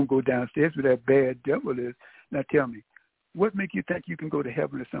 you're going to go downstairs where that bad devil is. Now tell me, what make you think you can go to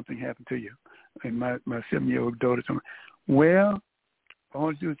heaven if something happened to you? And my 7-year-old daughter told me, well,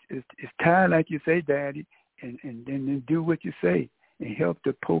 all you do is tie like you say, Daddy, and then do what you say and help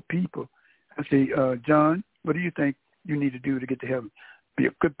the poor people. I say, John, what do you think you need to do to get to heaven? Be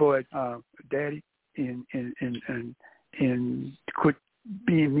a good boy, Daddy, and quit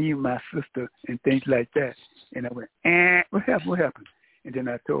being me and my sister and things like that. And I went, what happened? And then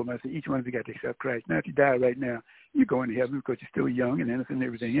I told him, I said, each one of you got to accept Christ. Now, if you die right now, you're going to heaven because you're still young and innocent and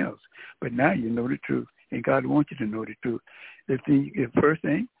everything else. But now you know the truth, and God wants you to know the truth. The first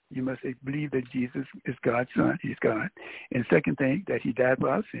thing, you must believe that Jesus is God's son. He's God. And the second thing, that he died for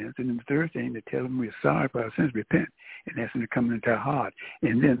our sins. And then the third thing, to tell him we're sorry for our sins, repent, and ask him to come into our heart.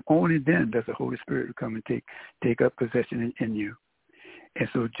 And then, only then, does the Holy Spirit come and take up possession in you. And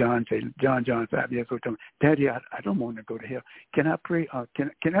so John 5 years old, told me, Daddy, I don't want to go to hell. Can I pray?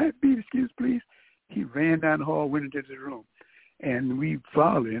 Can I be excused, please? He ran down the hall, went into the room. And we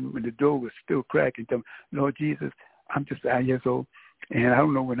followed him when the door was still cracking. Told him, Lord Jesus, I'm just 5 years old, and I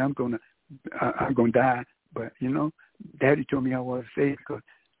don't know when I'm going to die. But, Daddy told me I was saved because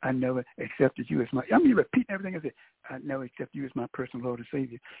I never accepted you as repeating everything I said. I never accepted you as my personal Lord and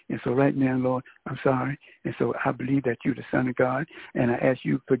Savior. And so right now, Lord, I'm sorry. And so I believe that you're the Son of God. And I ask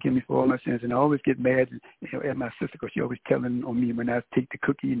you to forgive me for all my sins. And I always get mad at my sister because she always telling on me when I take the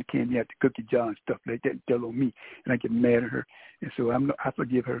cookie and the candy out, the cookie jar and stuff like that, and tell on me. And I get mad at her. And so I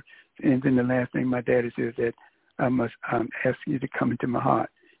forgive her. And then the last thing my daddy says that I must ask you to come into my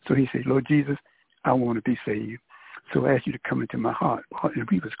heart. So he said, Lord Jesus, I want to be saved. So I ask you to come into my heart. And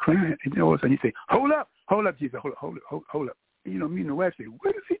he was crying. And all of a sudden he said, hold up, Jesus, hold up. Me and the wife said,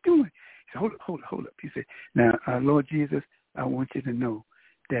 what is he doing? He said, hold up. He said, now, Lord Jesus, I want you to know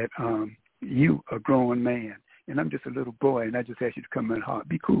that you are a grown man. And I'm just a little boy, and I just ask you to come in my heart.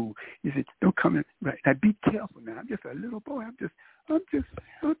 Be cool. He said, don't come in. Right. Now, be careful now. I'm just a little boy. I'm just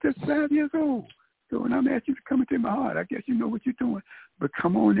 5 years old. So when I'm asking you to come into my heart, I guess you know what you're doing. But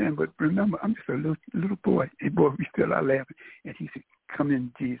come on in. But remember, I'm just a little boy. And boy, we still are laughing. And he said, come in,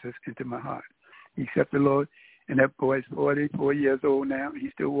 Jesus, into my heart. He accepted the Lord. And that boy is 44 years old now.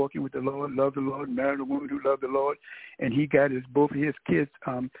 He's still walking with the Lord, loved the Lord, married a woman who loved the Lord. And he got both of his kids,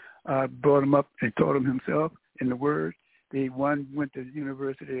 brought him up and taught him himself in the Word. One went to the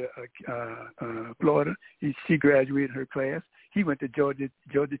University of Florida. She graduated her class. He went to Georgia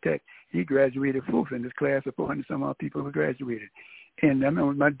Tech. He graduated fourth in his class of 400 some odd people who graduated. And I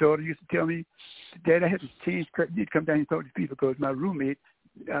remember my daughter used to tell me, Dad, I had to change, you need to come down and talk to people because my roommate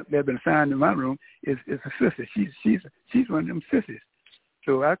that had been assigned to my room is a sister. She's one of them sisters.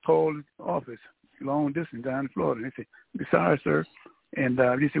 So I called the office, long distance down in Florida. And they said, "We're sorry, sir." And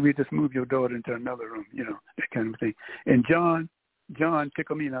they said, "We just moved your daughter into another room," that kind of thing. And John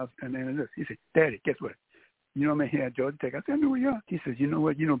tickled me, and then he said, "Daddy, guess what? You know I'm here at Georgia Tech." I said, "I know where you are." He says, "You know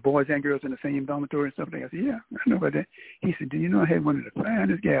what? Boys and girls in the same dormitory and stuff like that." I said, "Yeah, I know about that." He said, "Do you know I had one of the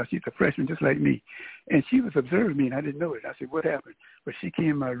finest gals? She's a freshman just like me." And she was observing me, and I didn't know it. I said, "What happened?" But she came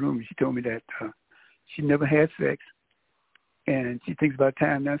in my room, and she told me that she never had sex, and she thinks about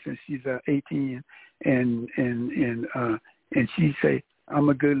time now since she's 18, and she say, "I'm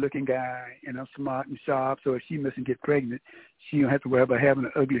a good-looking guy, and I'm smart and sharp, so if she mustn't get pregnant, she don't have to worry about having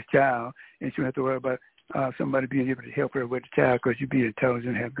the ugliest child, and she don't have to worry about somebody being able to help her with the child because you be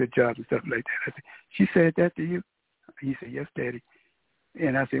intelligent, have good jobs and stuff like that." I said, "She said that to you?" He said, "Yes, Daddy."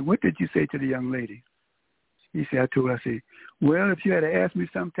 And I said, "What did you say to the young lady?" He said, I said, "Well, if you had asked me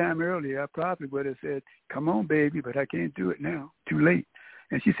sometime earlier, I probably would have said, 'Come on, baby,' but I can't do it now. Too late."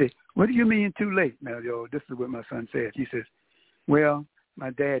 And she said, "What do you mean too late?" Now, this is what my son said. He says, "Well, my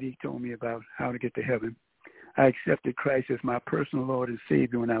daddy told me about how to get to heaven. I accepted Christ as my personal Lord and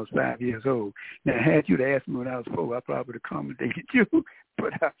Savior when I was 5 years old. Now, had you asked me when I was 4, I probably would have accommodated you,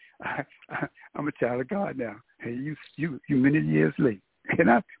 but I'm a child of God now. Hey, you many years late."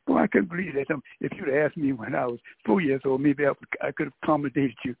 And I couldn't believe that. If you'd asked me when I was 4 years old, maybe I could have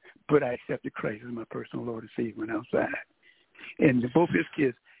accommodated you, but I accepted Christ as my personal Lord and Savior when I was 5. And both his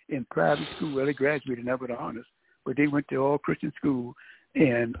kids in private school, well, they graduated never with honors, but they went to all Christian school,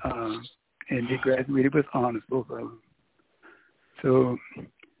 and they graduated with honors, both of them.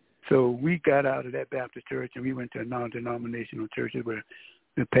 So we got out of that Baptist church, and we went to a non-denominational church where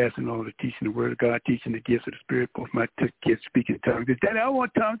they're passing all the teaching, the Word of God, teaching the gifts of the Spirit. Both my kids speaking tongues. They said, "Daddy, I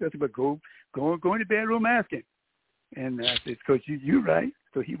want tongues." I said, "But go in the bedroom asking." And I said, "Coach, you're right."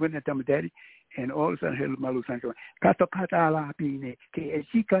 So he went and told me, "Daddy," and all of a sudden I heard my little son going, "Katapatala pine, ke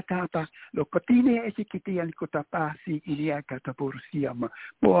esikatapa, lokotine esikiti and kotapasi ilia kataporsiama."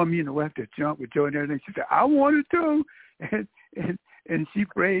 Boy, me and the wife to jump with joy and everything. She said, "I want it too." And she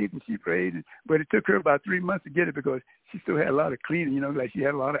prayed, but it took her about 3 months to get it because she still had a lot of cleaning, like she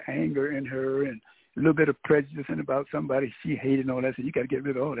had a lot of anger in her and a little bit of prejudice about somebody she hated and all that. So you got to get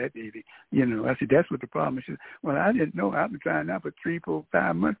rid of all that, baby. I said, "That's what the problem is." She said, "Well, I didn't know. I've been trying now for 3, 4,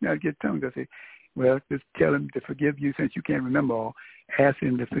 5 months now to get tongues." I said, "Well, just tell him to forgive you since you can't remember all. Ask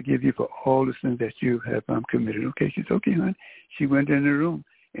him to forgive you for all the sins that you have committed." Okay, she said, "Okay, hon." She went in the room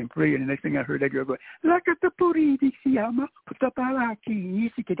and prayed, and the next thing I heard that girl go,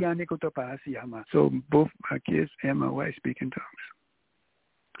 so both my kids and my wife speak in tongues.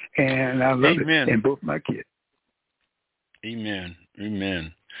 And I love Amen. it. And both my kids. Amen.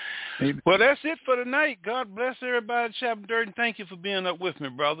 Amen. Well, that's it for tonight. God bless everybody. Chapter 30. Thank you for being up with me,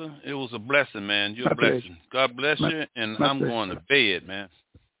 brother. It was a blessing, man. You're a blessing. God bless you, and I'm going to bed, man.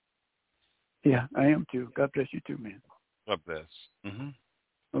 Yeah, I am too. God bless you too, man. God bless. Mm-hmm.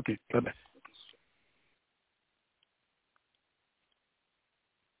 Okay, bye-bye.